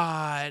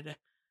God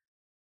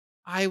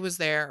I was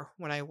there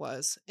when I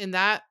was. And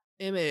that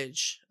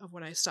image of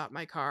when I stopped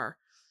my car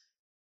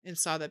and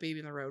saw that baby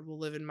in the road will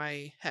live in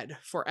my head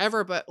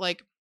forever. But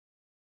like,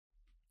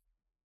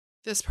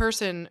 this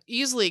person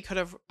easily could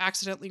have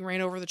accidentally ran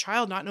over the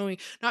child, not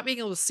being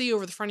able to see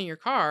over the front of your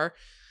car,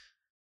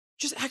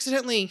 just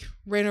accidentally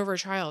ran over a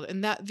child.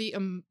 And that the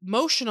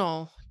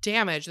emotional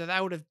damage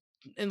that would have,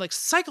 and like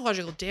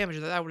psychological damage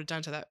that would have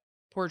done to that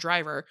poor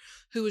driver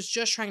who was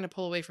just trying to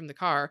pull away from the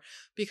car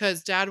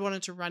because dad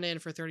wanted to run in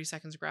for 30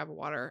 seconds to grab a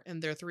water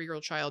and their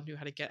 3-year-old child knew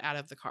how to get out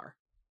of the car.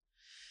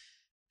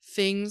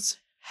 Things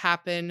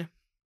happen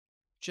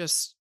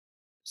just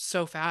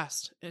so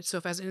fast. It's so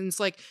fast. And it's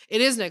like,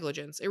 it is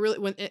negligence. It really,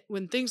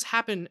 when things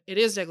happen, it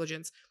is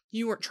negligence.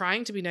 You weren't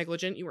trying to be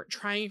negligent. You weren't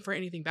trying for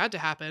anything bad to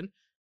happen.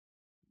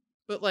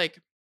 But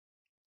like,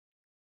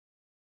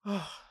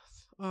 oh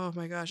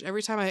my gosh.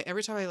 Every time I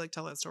like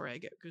tell that story, I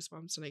get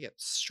goosebumps and I get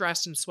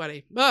stressed and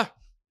sweaty. Ugh.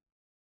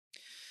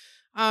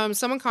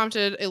 Someone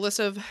commented a list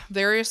of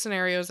various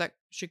scenarios that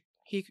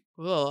he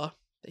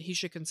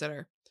should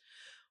consider.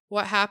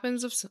 What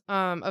happens if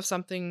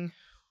something,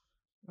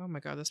 oh my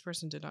God, this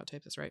person did not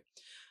type this right.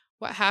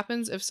 What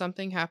happens if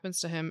something happens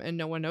to him and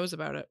no one knows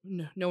about it?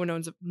 No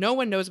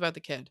one knows about the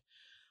kid.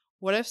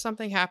 What if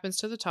something happens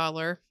to the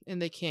toddler and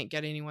they can't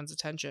get anyone's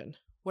attention?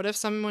 What if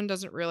someone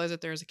doesn't realize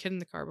that there's a kid in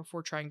the car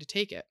before trying to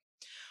take it?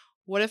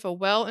 What if a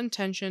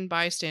well-intentioned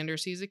bystander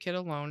sees a kid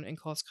alone and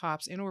calls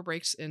cops and or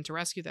breaks in to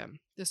rescue them?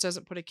 This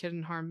doesn't put a kid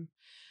in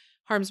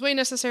harm's way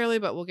necessarily,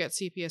 but will get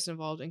CPS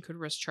involved and could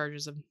risk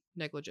charges of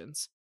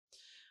negligence.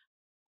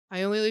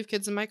 I only leave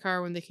kids in my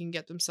car when they can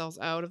get themselves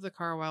out of the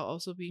car while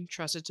also being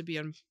trusted to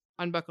be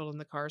unbuckled in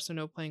the car, so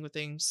no playing with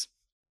things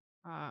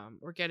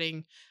or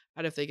getting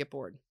out if they get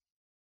bored.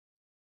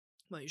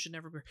 Well, you should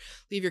never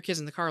leave your kids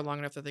in the car long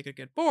enough that they could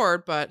get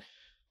bored, but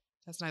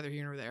that's neither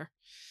here nor there.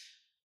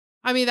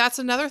 I mean, that's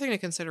another thing to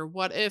consider.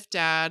 What if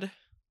dad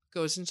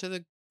goes into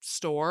the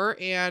store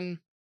and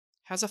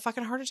has a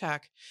fucking heart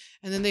attack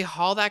and then they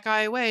haul that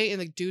guy away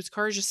and the dude's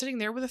car is just sitting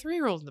there with a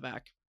 3-year-old in the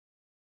back?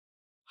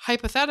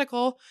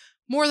 Hypothetical,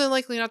 more than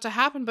likely not to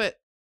happen, but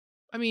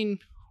I mean,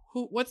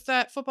 what's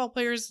that football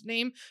player's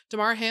name?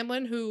 Damar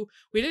Hamlin, who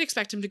we didn't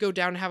expect him to go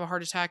down and have a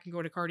heart attack and go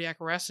into cardiac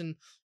arrest and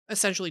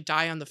essentially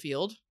die on the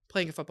field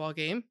playing a football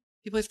game.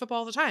 He plays football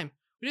all the time.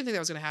 We didn't think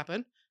that was going to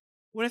happen.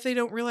 What if they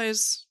don't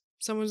realize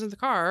someone's in the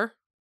car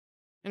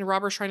and a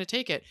robber's trying to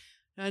take it?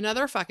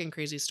 Another fucking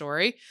crazy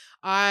story.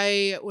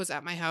 I was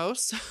at my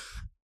house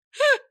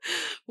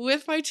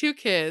with my 2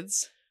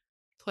 kids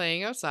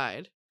playing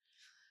outside.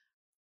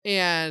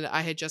 And I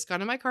had just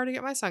gone in my car to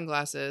get my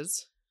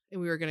sunglasses.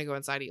 And we were going to go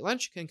inside, eat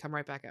lunch, and come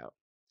right back out.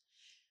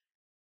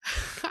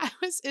 I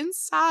was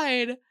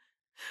inside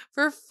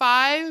for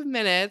 5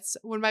 minutes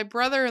when my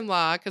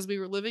brother-in-law, because we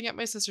were living at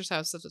my sister's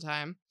house at the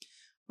time,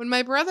 when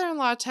my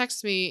brother-in-law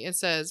texts me and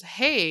says,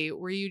 hey,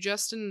 were you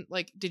just in,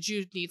 like, did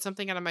you need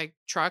something out of my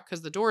truck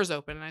because the door is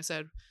open? And I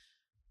said,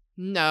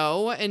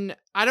 no. And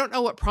I don't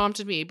know what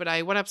prompted me, but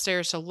I went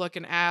upstairs to look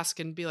and ask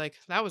and be like,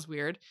 that was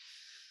weird.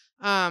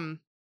 And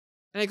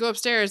I go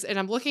upstairs and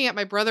I'm looking at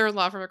my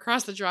brother-in-law from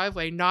across the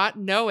driveway, not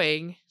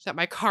knowing that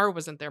my car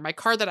wasn't there. My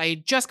car that I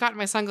had just gotten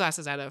my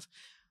sunglasses out of.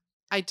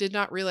 I did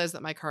not realize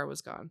that my car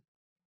was gone.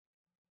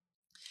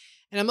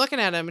 And I'm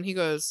looking at him and he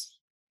goes,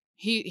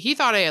 he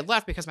thought I had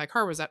left because my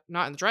car was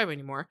not in the driveway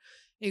anymore.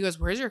 And he goes,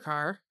 where's your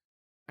car?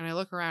 And I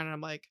look around and I'm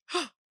like,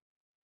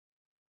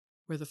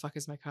 where the fuck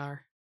is my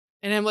car?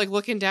 And I'm like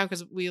looking down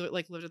because we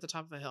like lived at the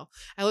top of a hill.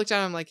 I looked down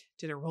and I'm like,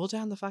 did it roll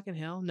down the fucking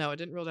hill? No, it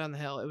didn't roll down the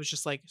hill. It was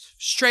just like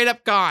straight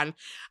up gone.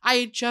 I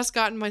had just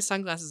gotten my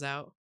sunglasses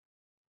out.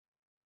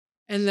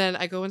 And then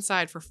I go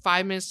inside for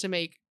 5 minutes to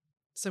make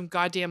some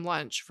goddamn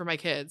lunch for my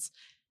kids.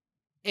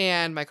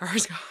 And my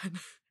car's gone.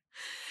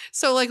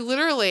 So like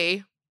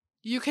literally,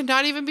 you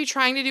cannot even be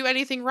trying to do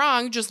anything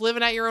wrong, just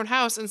living at your own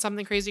house and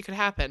something crazy could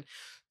happen.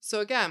 So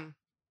again,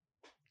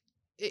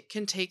 it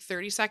can take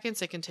 30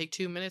 seconds. It can take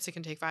 2 minutes. It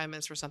can take 5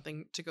 minutes for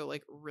something to go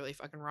like really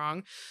fucking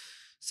wrong.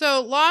 So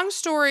long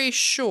story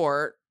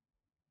short,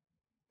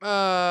 just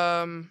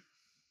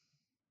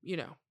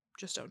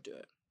don't do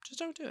it. Just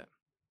don't do it.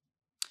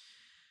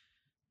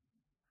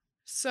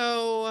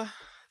 So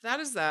that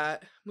is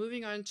that.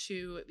 Moving on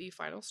to the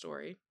final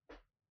story.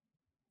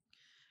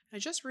 I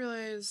just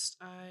realized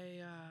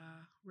I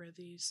read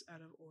these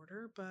out of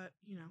order, but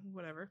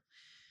whatever.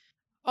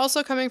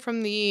 Also coming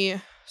from the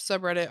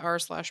subreddit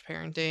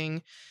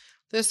r/parenting,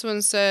 this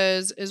one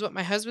says, is what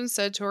my husband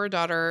said to our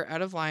daughter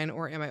out of line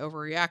or am I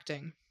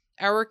overreacting?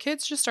 Our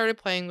kids just started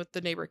playing with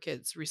the neighbor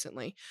kids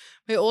recently.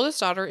 My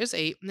oldest daughter is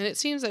 8, and it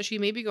seems that she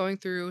may be going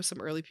through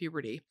some early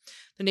puberty.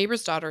 The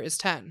neighbor's daughter is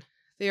 10.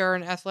 They are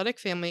an athletic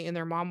family and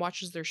their mom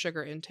watches their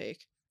sugar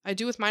intake. I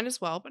do with mine as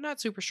well, but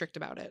not super strict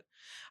about it.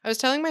 I was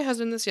telling my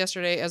husband this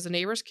yesterday as the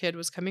neighbor's kid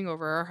was coming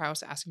over our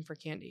house asking for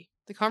candy.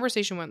 The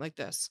conversation went like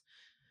this.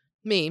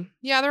 Me,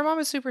 yeah, their mom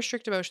is super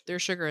strict about their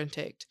sugar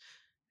intake.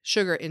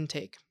 Sugar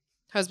intake.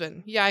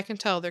 Husband, yeah, I can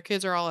tell their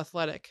kids are all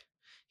athletic.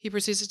 He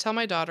proceeds to tell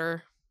my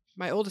daughter,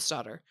 my oldest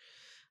daughter,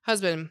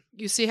 husband,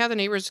 you see how the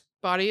neighbor's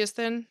body is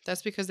thin?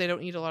 That's because they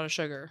don't eat a lot of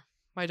sugar.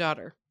 My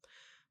daughter.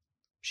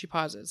 She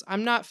pauses.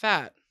 I'm not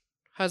fat.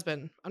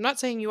 Husband, I'm not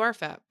saying you are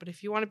fat, but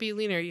if you want to be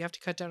leaner, you have to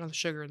cut down on the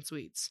sugar and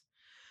sweets.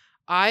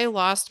 I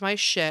lost my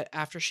shit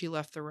after she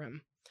left the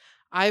room.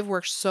 I've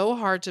worked so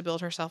hard to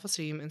build her self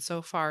esteem, and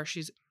so far,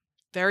 she's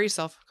very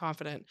self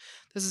confident.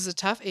 This is a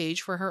tough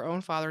age for her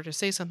own father to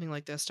say something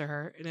like this to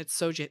her, and it's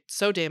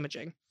so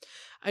damaging.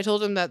 I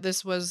told him that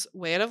this was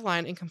way out of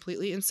line and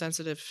completely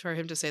insensitive for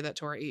him to say that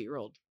to our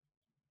 8-year-old.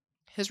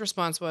 His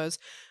response was,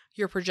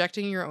 you're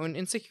projecting your own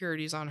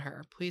insecurities on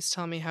her. Please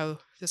tell me how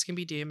this can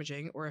be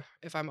damaging or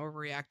if I'm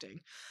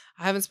overreacting.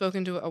 I haven't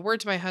spoken to a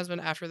word to my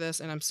husband after this,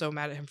 and I'm so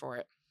mad at him for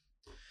it.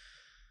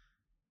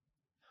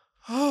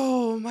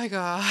 Oh my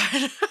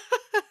God.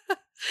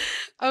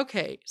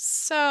 Okay,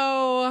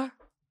 so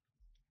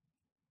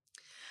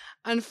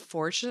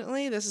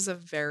unfortunately, this is a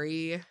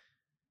very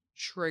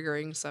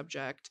triggering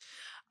subject.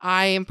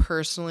 I am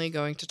personally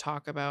going to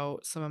talk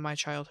about some of my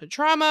childhood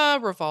trauma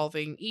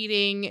revolving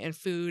eating and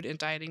food and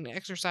dieting and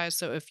exercise.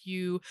 So if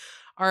you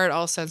are at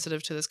all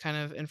sensitive to this kind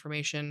of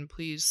information,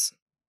 please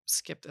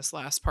skip this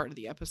last part of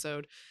the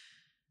episode.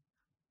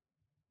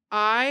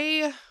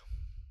 I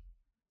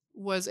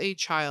was a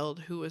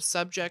child who was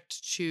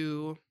subject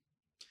to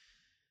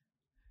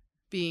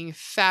being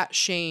fat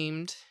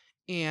shamed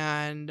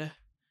and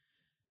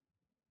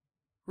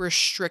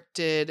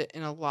restricted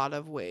in a lot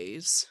of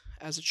ways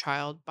as a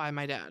child by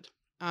my dad.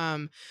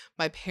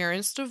 My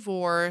parents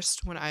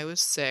divorced when I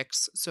was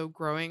 6, so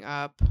growing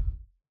up,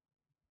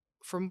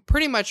 from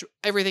pretty much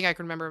everything I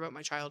can remember about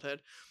my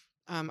childhood,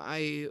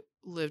 I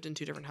lived in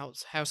two different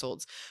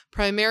households,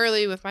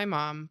 primarily with my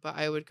mom, but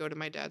I would go to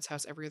my dad's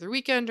house every other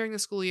weekend during the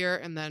school year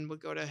and then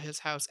would go to his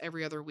house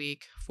every other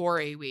week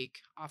for a week,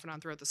 off and on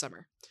throughout the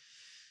summer.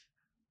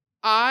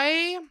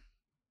 I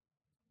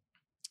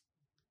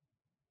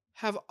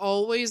have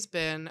always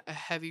been a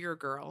heavier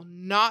girl,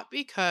 not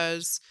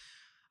because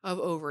of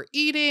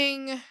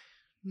overeating,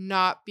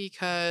 not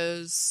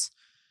because,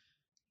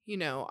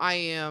 I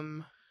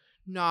am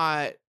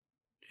not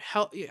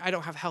healthy. I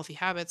don't have healthy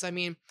habits. I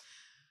mean,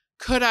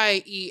 could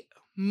I eat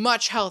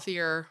much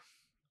healthier?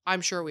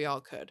 I'm sure we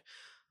all could.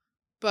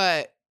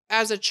 But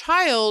as a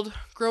child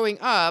growing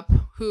up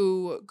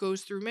who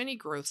goes through many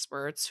growth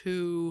spurts,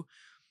 who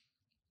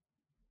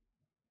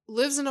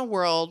lives in a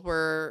world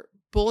where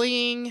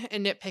bullying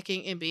and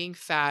nitpicking and being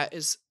fat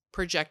is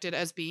projected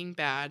as being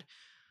bad,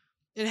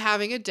 and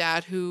having a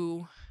dad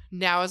who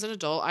now as an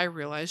adult I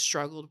realize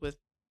struggled with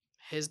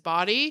his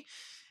body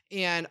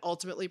and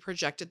ultimately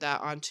projected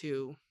that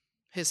onto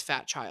his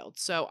fat child.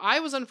 So I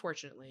was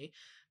unfortunately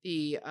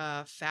the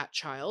fat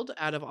child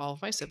out of all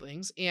of my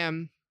siblings.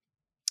 And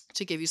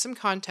to give you some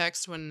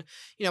context, when,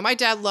 my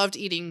dad loved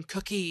eating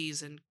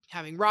cookies and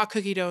having raw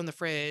cookie dough in the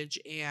fridge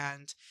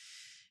and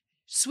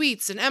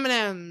sweets and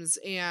M&Ms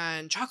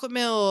and chocolate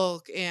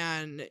milk.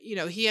 And,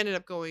 he ended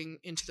up going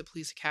into the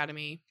police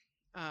academy.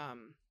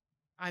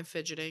 I'm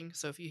fidgeting.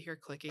 So if you hear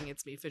clicking,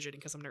 it's me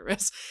fidgeting because I'm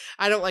nervous.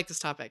 I don't like this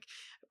topic.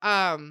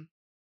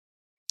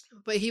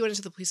 But he went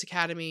into the police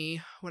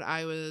academy when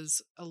I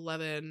was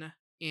 11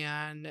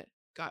 and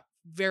got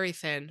very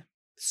thin,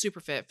 super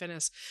fit,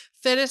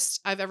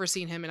 fittest I've ever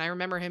seen him. And I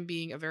remember him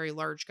being a very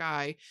large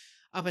guy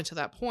up until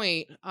that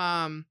point.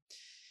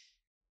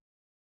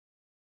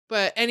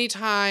 But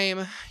anytime,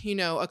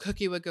 a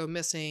cookie would go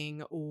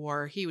missing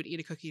or he would eat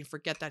a cookie and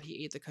forget that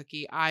he ate the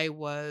cookie, I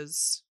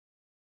was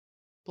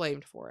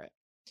blamed for it.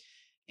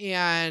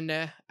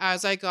 And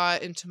as I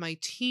got into my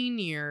teen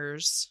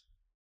years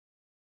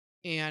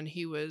and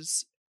he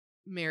was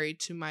married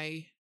to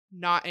my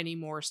not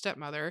anymore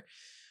stepmother,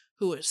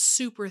 who was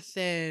super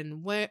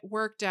thin,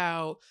 worked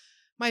out.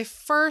 My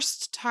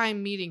first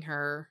time meeting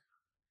her,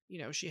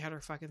 she had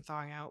her fucking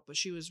thong out, but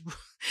she was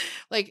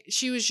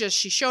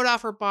she showed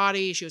off her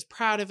body. She was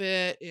proud of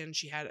it. And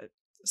she had a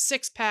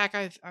 6-pack.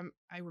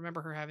 I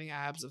remember her having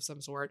abs of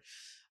some sort.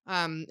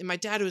 And my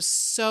dad was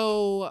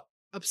so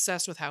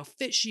obsessed with how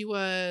fit she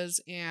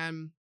was.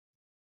 And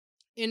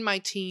in my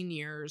teen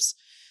years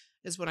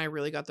is when I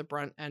really got the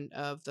brunt end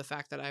of the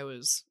fact that I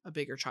was a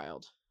bigger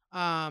child.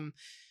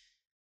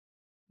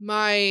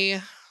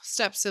 My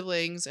step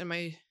siblings and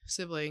my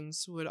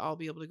siblings would all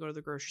be able to go to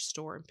the grocery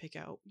store and pick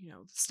out, the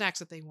snacks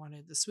that they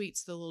wanted, the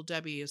sweets, the little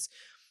Debbie's.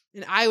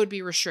 And I would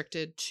be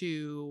restricted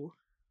to,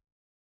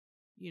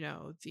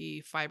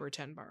 the fiber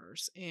 10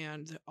 bars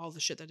and all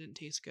the shit that didn't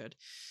taste good.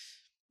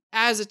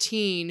 As a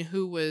teen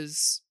who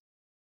was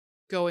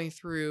going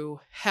through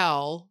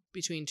hell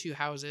between two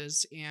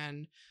houses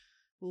and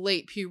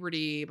late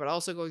puberty, but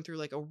also going through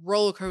like a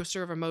roller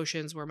coaster of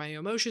emotions where my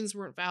emotions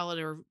weren't valid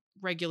or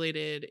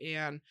regulated,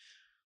 and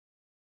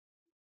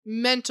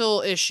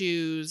mental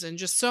issues and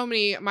just so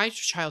many. My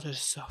childhood is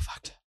so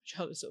fucked up. My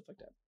childhood is so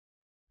fucked up.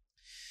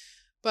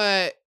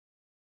 But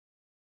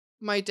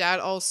my dad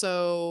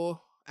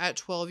also, at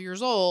 12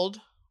 years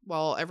old,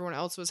 while everyone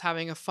else was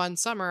having a fun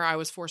summer, I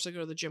was forced to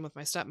go to the gym with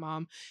my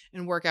stepmom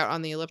and work out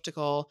on the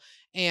elliptical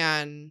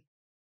and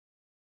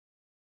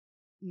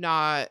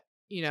not,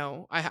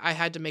 I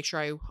had to make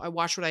sure I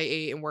watched what I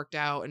ate and worked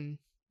out, and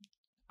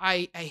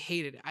I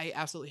hated it. I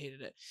absolutely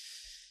hated it.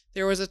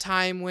 There was a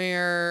time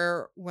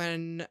where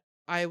when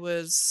I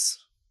was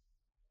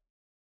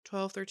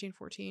 12, 13,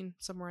 14,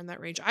 somewhere in that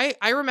range.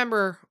 I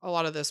remember a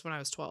lot of this when I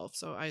was 12,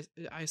 so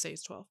I say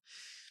it's 12.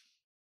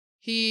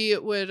 He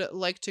would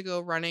like to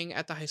go running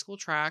at the high school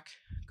track,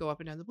 go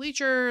up and down the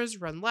bleachers,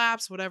 run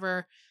laps,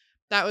 whatever.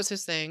 That was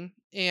his thing.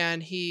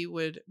 And he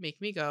would make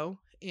me go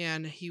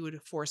and he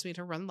would force me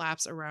to run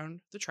laps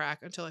around the track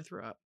until I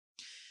threw up.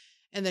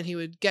 And then he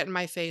would get in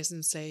my face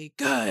and say,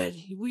 "Good,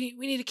 we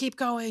need to keep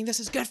going.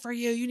 This is good for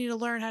you. You need to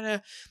learn how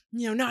to,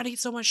 not eat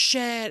so much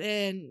shit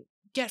and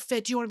get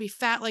fit. Do you want to be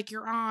fat like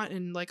your aunt?"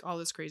 And like all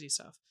this crazy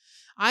stuff.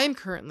 I am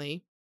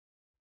currently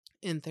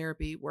in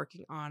therapy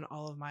working on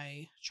all of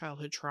my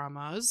childhood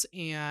traumas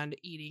and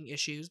eating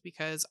issues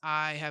because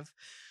I have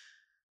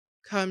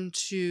come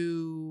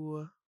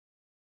to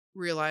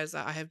realize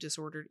that I have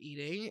disordered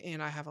eating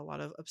and I have a lot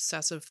of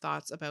obsessive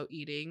thoughts about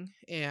eating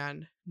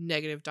and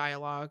negative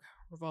dialogue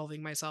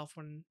revolving myself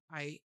when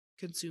I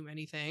consume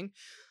anything.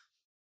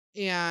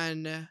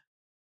 And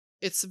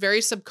it's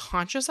very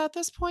subconscious at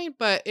this point,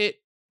 but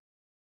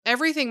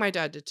everything my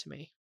dad did to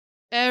me,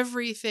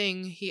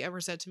 everything he ever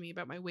said to me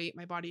about my weight,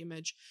 my body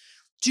image,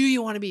 "Do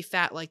you want to be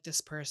fat like this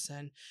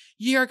person?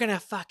 You're gonna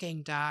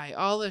fucking die."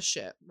 All this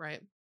shit,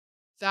 right?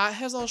 That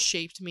has all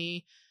shaped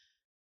me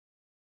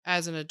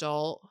as an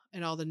adult,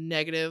 and all the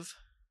negative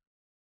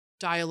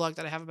dialogue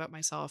that I have about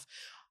myself,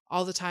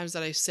 all the times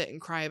that I sit and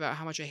cry about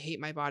how much I hate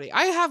my body.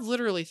 I have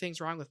literally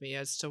things wrong with me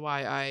as to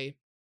why I,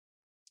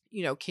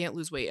 can't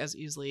lose weight as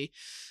easily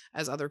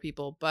as other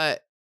people.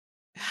 But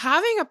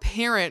having a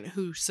parent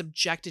who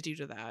subjected you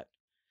to that,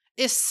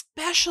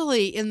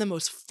 especially in the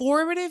most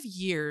formative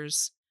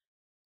years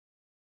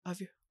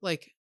of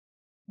like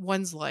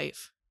one's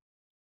life,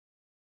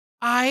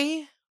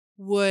 I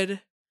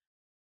would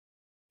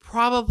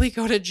probably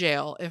go to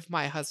jail if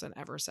my husband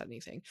ever said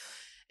anything.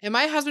 And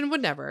my husband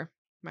would never.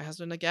 My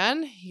husband,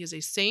 again, he is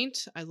a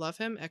saint. I love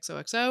him.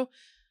 XOXO.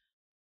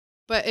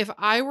 But if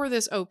I were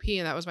this OP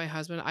and that was my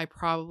husband, I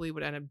probably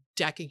would end up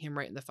decking him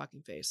right in the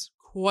fucking face.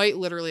 Quite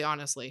literally,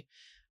 honestly.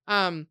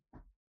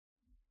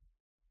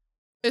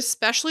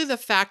 Especially the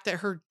fact that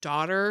her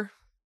daughter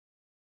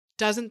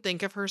doesn't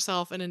think of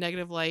herself in a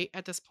negative light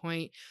at this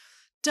point,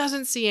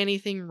 doesn't see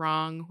anything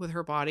wrong with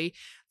her body.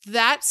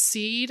 That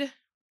seed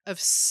of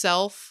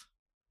self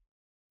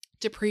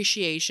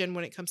depreciation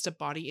when it comes to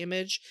body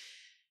image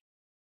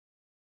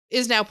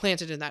is now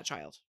planted in that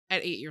child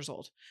at 8 years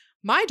old.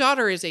 My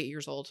daughter is 8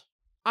 years old.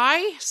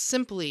 I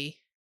simply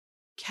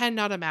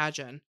cannot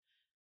imagine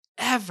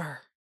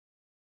ever,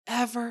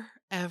 ever,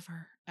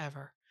 ever,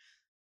 ever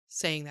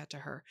saying that to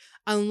her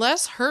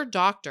unless her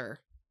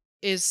doctor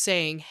is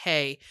saying,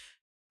 "Hey,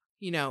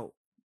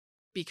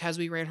 because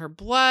we ran her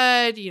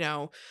blood,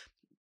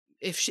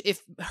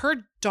 if her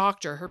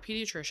doctor, her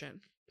pediatrician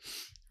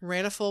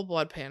ran a full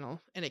blood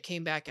panel and it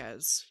came back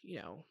as,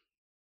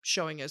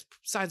 showing as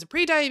signs of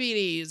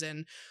prediabetes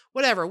and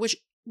whatever, which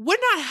would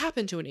not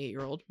happen to an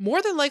 8-year-old,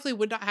 more than likely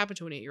would not happen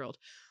to an 8-year-old.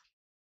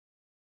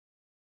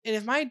 And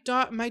if my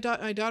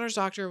daughter's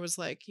doctor was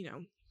like,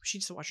 she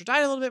needs to watch her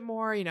diet a little bit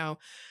more,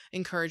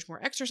 encourage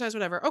more exercise,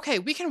 whatever. Okay,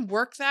 we can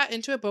work that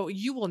into it, but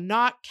you will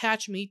not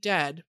catch me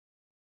dead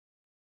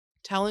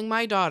telling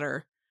my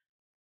daughter,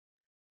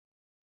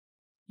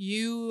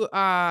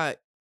 I'm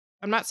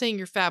not saying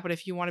you're fat, but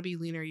if you want to be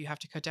leaner, you have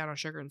to cut down on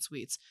sugar and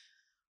sweets.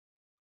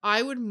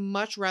 I would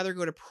much rather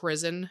go to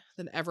prison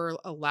than ever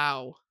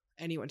allow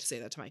anyone to say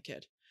that to my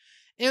kid.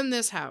 In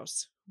this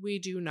house, we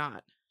do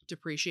not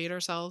depreciate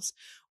ourselves.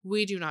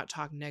 We do not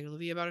talk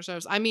negatively about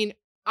ourselves. I mean,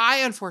 I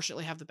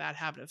unfortunately have the bad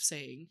habit of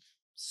saying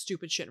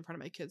stupid shit in front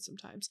of my kids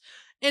sometimes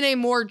in a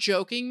more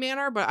joking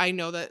manner, but I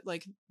know that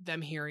like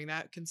them hearing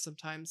that can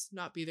sometimes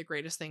not be the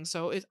greatest thing.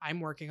 So I'm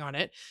working on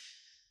it.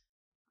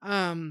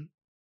 But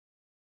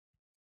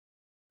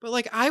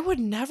like I would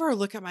never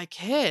look at my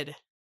kid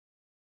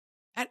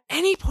at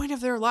any point of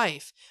their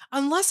life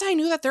unless I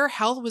knew that their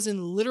health was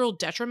in literal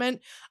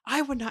detriment.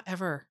 I would not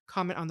ever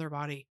comment on their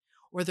body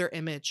or their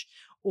image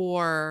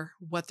or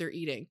what they're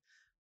eating.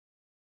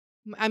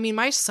 I mean,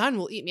 my son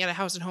will eat me at a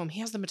house and home. He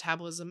has the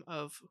metabolism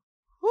of,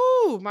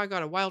 oh my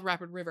God, a wild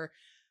rapid river.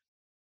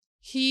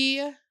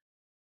 He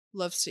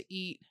loves to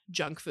eat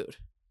junk food.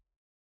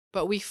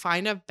 But we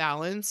find a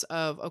balance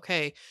of,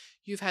 okay,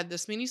 you've had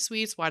this many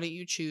sweets. Why don't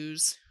you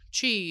choose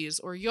cheese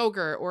or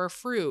yogurt or a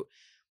fruit?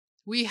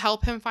 We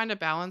help him find a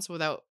balance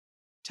without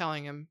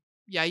telling him,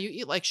 yeah, you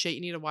eat like shit.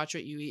 You need to watch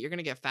what you eat. You're going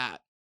to get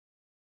fat.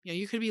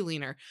 You could be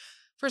leaner.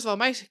 First of all,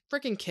 my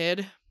freaking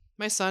kid,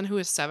 my son who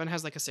is 7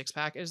 has like a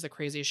 6-pack. It is the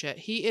craziest shit.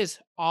 He is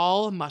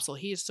all muscle.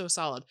 He is so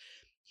solid.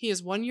 He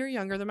is 1 year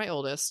younger than my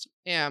oldest,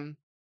 and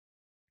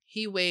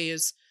he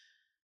weighs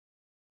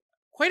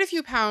quite a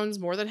few pounds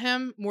more than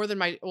him, more than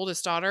my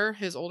oldest daughter,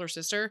 his older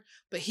sister,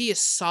 but he is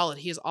solid.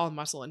 He is all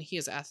muscle and he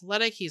is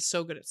athletic. He's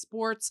so good at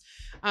sports.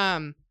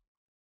 Um,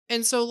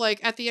 and so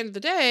like at the end of the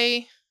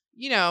day,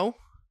 you know,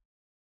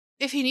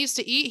 if he needs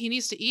to eat, he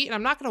needs to eat. And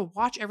I'm not going to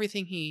watch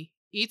everything he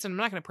eats and I'm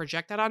not going to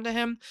project that onto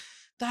him.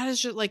 That is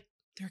just like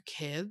they're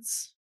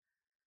kids.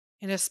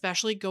 And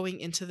especially going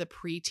into the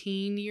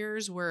preteen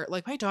years where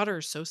like my daughter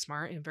is so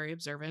smart and very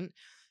observant.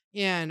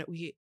 And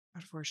we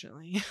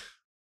unfortunately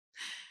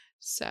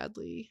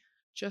sadly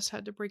just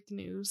had to break the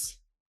news.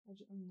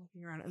 I'm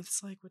looking around.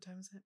 It's like, what time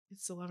is it?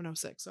 It's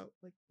 11:06. So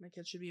like my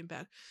kids should be in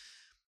bed.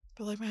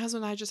 But like my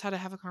husband and I just had to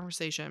have a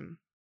conversation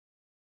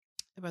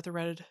about the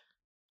red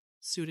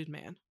suited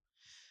man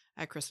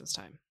at Christmas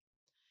time.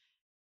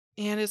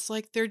 And it's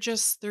like they're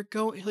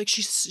going like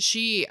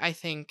she I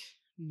think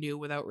knew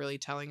without really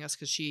telling us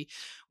because she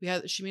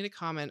made a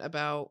comment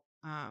about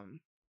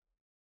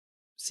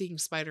seeing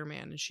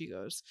Spider-Man and she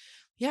goes,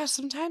 "Yeah,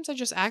 sometimes I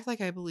just act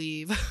like I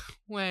believe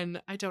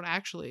when I don't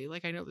actually.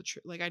 Like I know the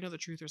truth, like I know the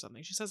truth or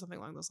something." She said something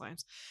along those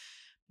lines.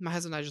 My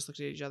husband and I just looked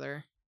at each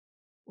other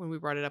when we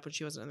brought it up when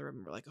she wasn't in the room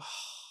and we're like,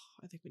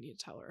 "Oh, I think we need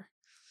to tell her."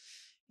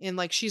 And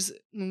like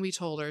when we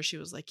told her, she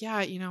was like, "Yeah,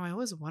 I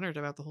always wondered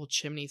about the whole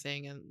chimney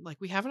thing and like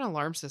we have an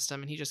alarm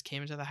system and he just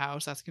came into the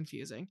house. That's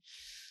confusing."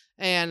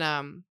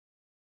 And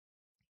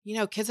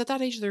kids at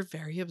that age, they're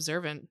very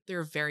observant.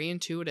 They're very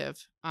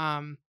intuitive.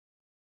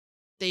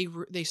 They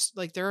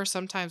like there are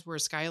some times where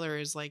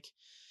Skylar is like,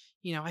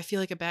 I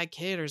feel like a bad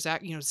kid, or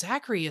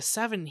Zachary is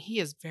 7. He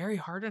is very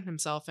hard on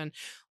himself. And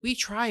we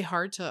try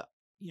hard to,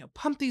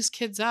 pump these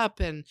kids up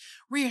and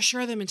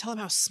reassure them and tell them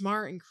how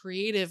smart and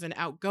creative and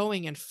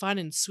outgoing and fun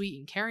and sweet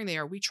and caring they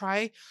are. We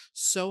try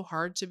so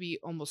hard to be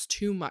almost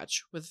too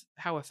much with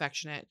how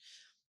affectionate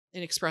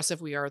and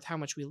expressive we are with how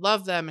much we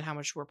love them and how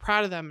much we're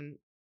proud of them and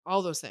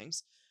all those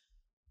things.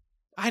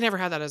 I never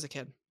had that as a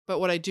kid. But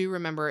what I do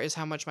remember is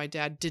how much my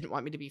dad didn't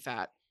want me to be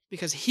fat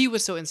because he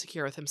was so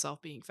insecure with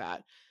himself being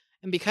fat.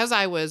 And because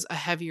I was a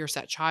heavier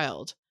set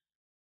child,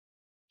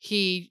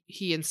 he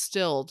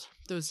instilled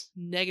those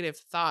negative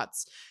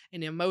thoughts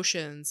and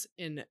emotions,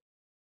 and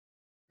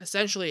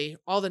essentially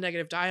all the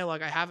negative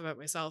dialogue I have about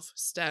myself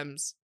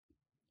stems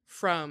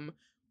from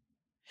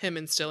him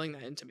instilling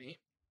that into me.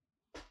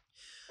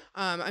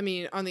 I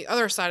mean, on the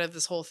other side of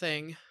this whole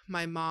thing,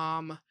 my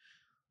mom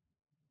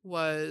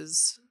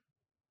was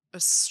a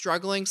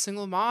struggling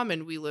single mom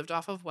and we lived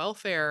off of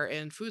welfare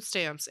and food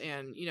stamps,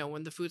 and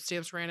when the food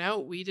stamps ran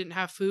out, we didn't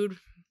have food,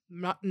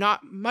 not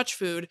much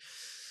food,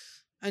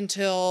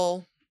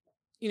 until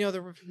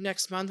the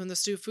next month when the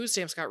food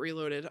stamps got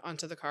reloaded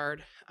onto the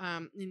card.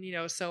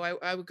 So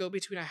I would go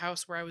between a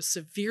house where I was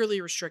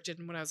severely restricted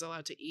in what I was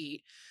allowed to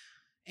eat,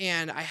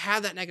 and I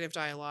had that negative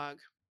dialogue,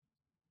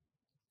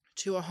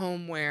 to a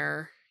home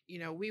where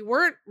we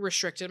weren't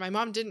restricted. My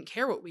mom didn't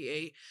care what we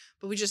ate,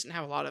 but we just didn't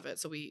have a lot of it.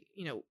 So we,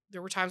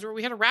 there were times where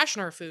we had to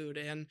ration our food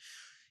and,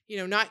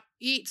 not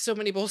eat so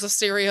many bowls of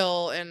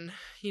cereal and,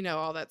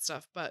 all that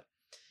stuff. But,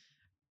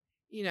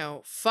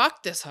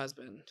 fuck this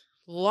husband.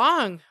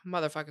 Long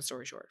motherfucking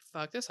story short.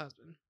 Fuck this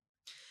husband.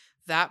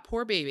 That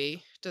poor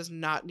baby does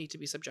not need to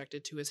be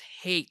subjected to his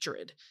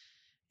hatred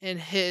and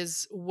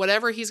his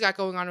whatever he's got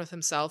going on with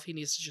himself. He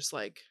needs to just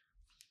like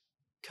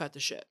cut the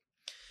shit.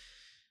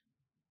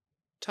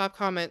 Top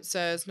comment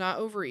says, not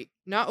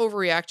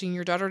overreacting.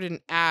 Your daughter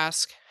didn't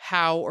ask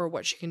how or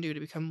what she can do to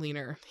become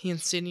leaner. He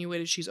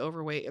insinuated she's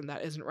overweight and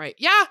that isn't right.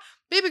 Yeah,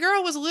 baby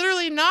girl was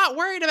literally not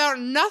worried about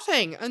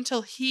nothing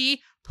until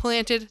he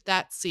planted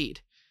that seed.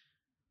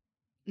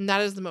 And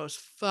that is the most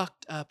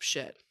fucked up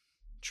shit.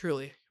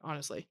 Truly,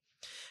 honestly.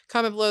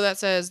 Comment below that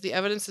says, the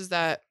evidence is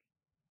that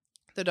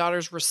the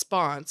daughter's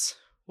response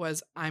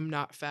was, "I'm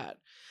not fat."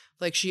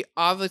 Like she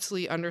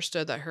obviously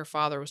understood that her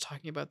father was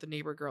talking about the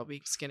neighbor girl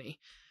being skinny.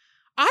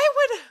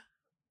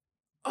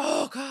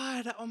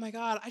 Oh my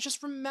God. I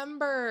just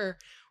remember,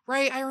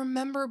 right? I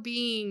remember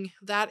being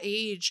that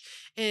age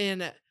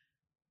and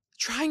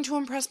trying to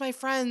impress my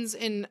friends.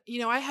 And,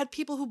 I had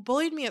people who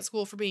bullied me at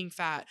school for being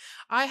fat.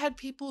 I had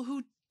people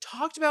who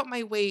talked about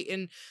my weight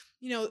and,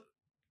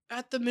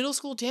 at the middle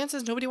school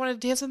dances, nobody wanted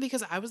to dance with me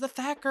because I was the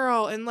fat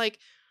girl. And like,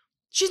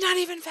 she's not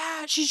even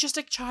fat. She's just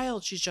a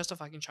child. She's just a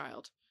fucking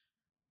child.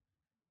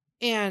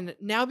 And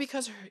now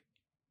because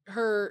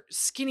her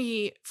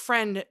skinny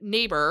friend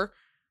neighbor,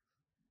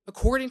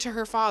 according to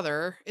her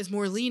father, is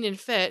more lean and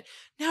fit,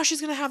 now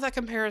she's gonna have that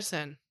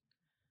comparison.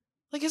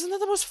 Like, isn't that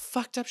the most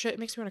fucked up shit? It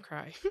makes me want to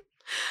cry.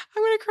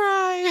 I'm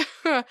gonna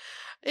cry.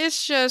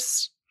 It's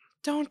just,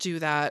 don't do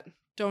that.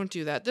 Don't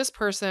do that. This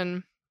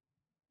person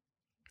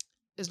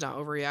is not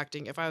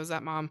overreacting. If I was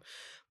that mom,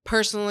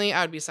 personally,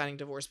 I would be signing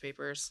divorce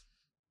papers.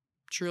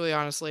 Truly,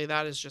 honestly,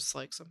 that is just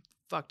like some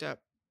fucked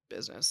up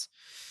business.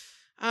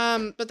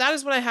 But that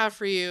is what I have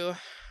for you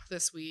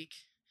this week.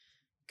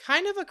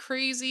 Kind of a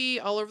crazy,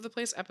 all over the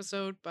place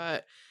episode,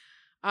 but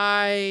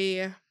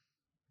I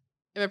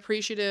am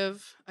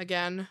appreciative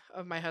again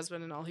of my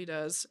husband and all he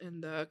does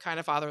and the kind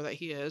of father that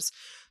he is.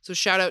 So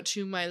shout out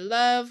to my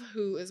love,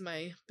 who is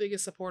my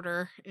biggest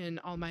supporter in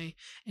all my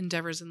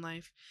endeavors in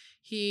life.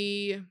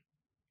 The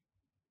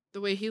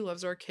way he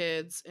loves our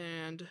kids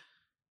and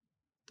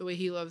the way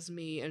he loves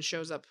me and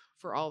shows up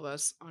for all of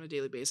us on a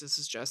daily basis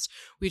is just,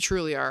 we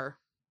truly are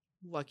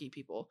lucky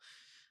people.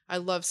 I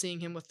love seeing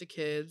him with the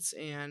kids,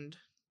 and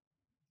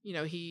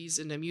he's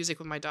into music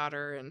with my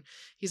daughter, and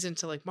he's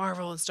into like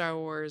Marvel and Star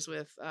Wars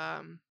with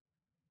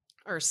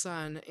our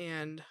son,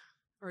 and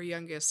our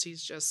youngest,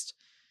 he's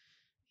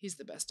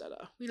the best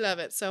Dada. We love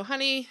it. So,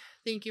 honey,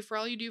 thank you for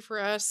all you do for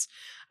us.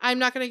 I'm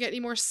not going to get any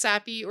more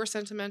sappy or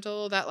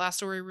sentimental. That last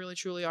story really,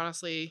 truly,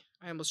 honestly,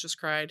 I almost just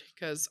cried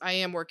because I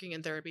am working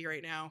in therapy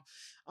right now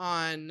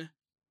on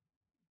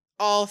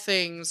all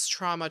things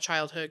trauma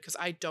childhood because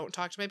I don't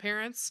talk to my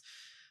parents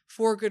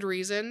for good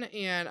reason.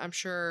 And I'm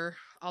sure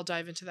I'll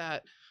dive into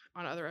that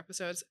on other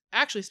episodes.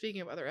 Actually,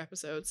 speaking of other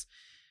episodes,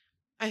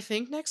 I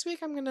think next week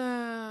I'm going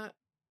to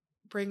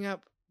bring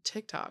up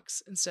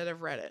TikToks instead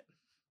of Reddit.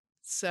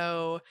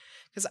 So,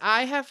 because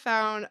I have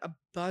found a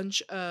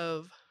bunch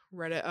of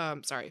a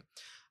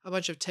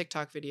bunch of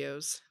TikTok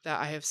videos that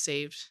I have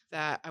saved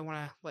that I want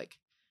to like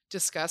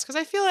discuss. Because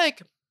I feel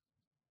like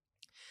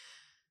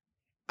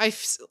on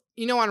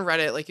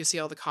Reddit, like you see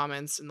all the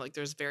comments and like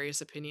there's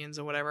various opinions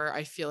and whatever.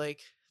 I feel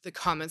like the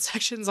comment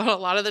sections on a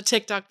lot of the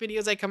TikTok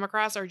videos I come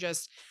across are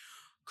just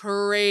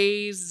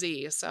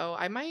crazy. So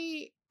I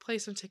might play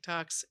some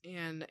TikToks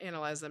and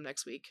analyze them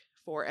next week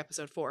for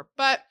episode 4.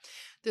 But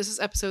this is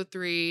episode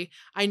 3.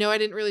 I know I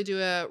didn't really do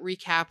a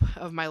recap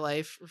of my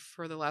life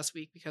for the last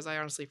week because I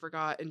honestly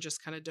forgot and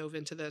just kind of dove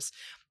into this.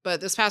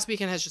 But this past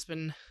weekend has just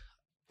been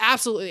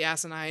absolutely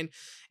asinine,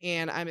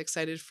 and I'm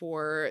excited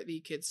for the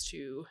kids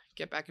to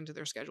get back into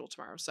their schedule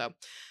tomorrow. So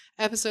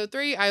episode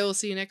 3, I will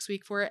see you next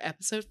week for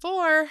episode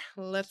 4.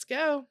 Let's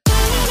go.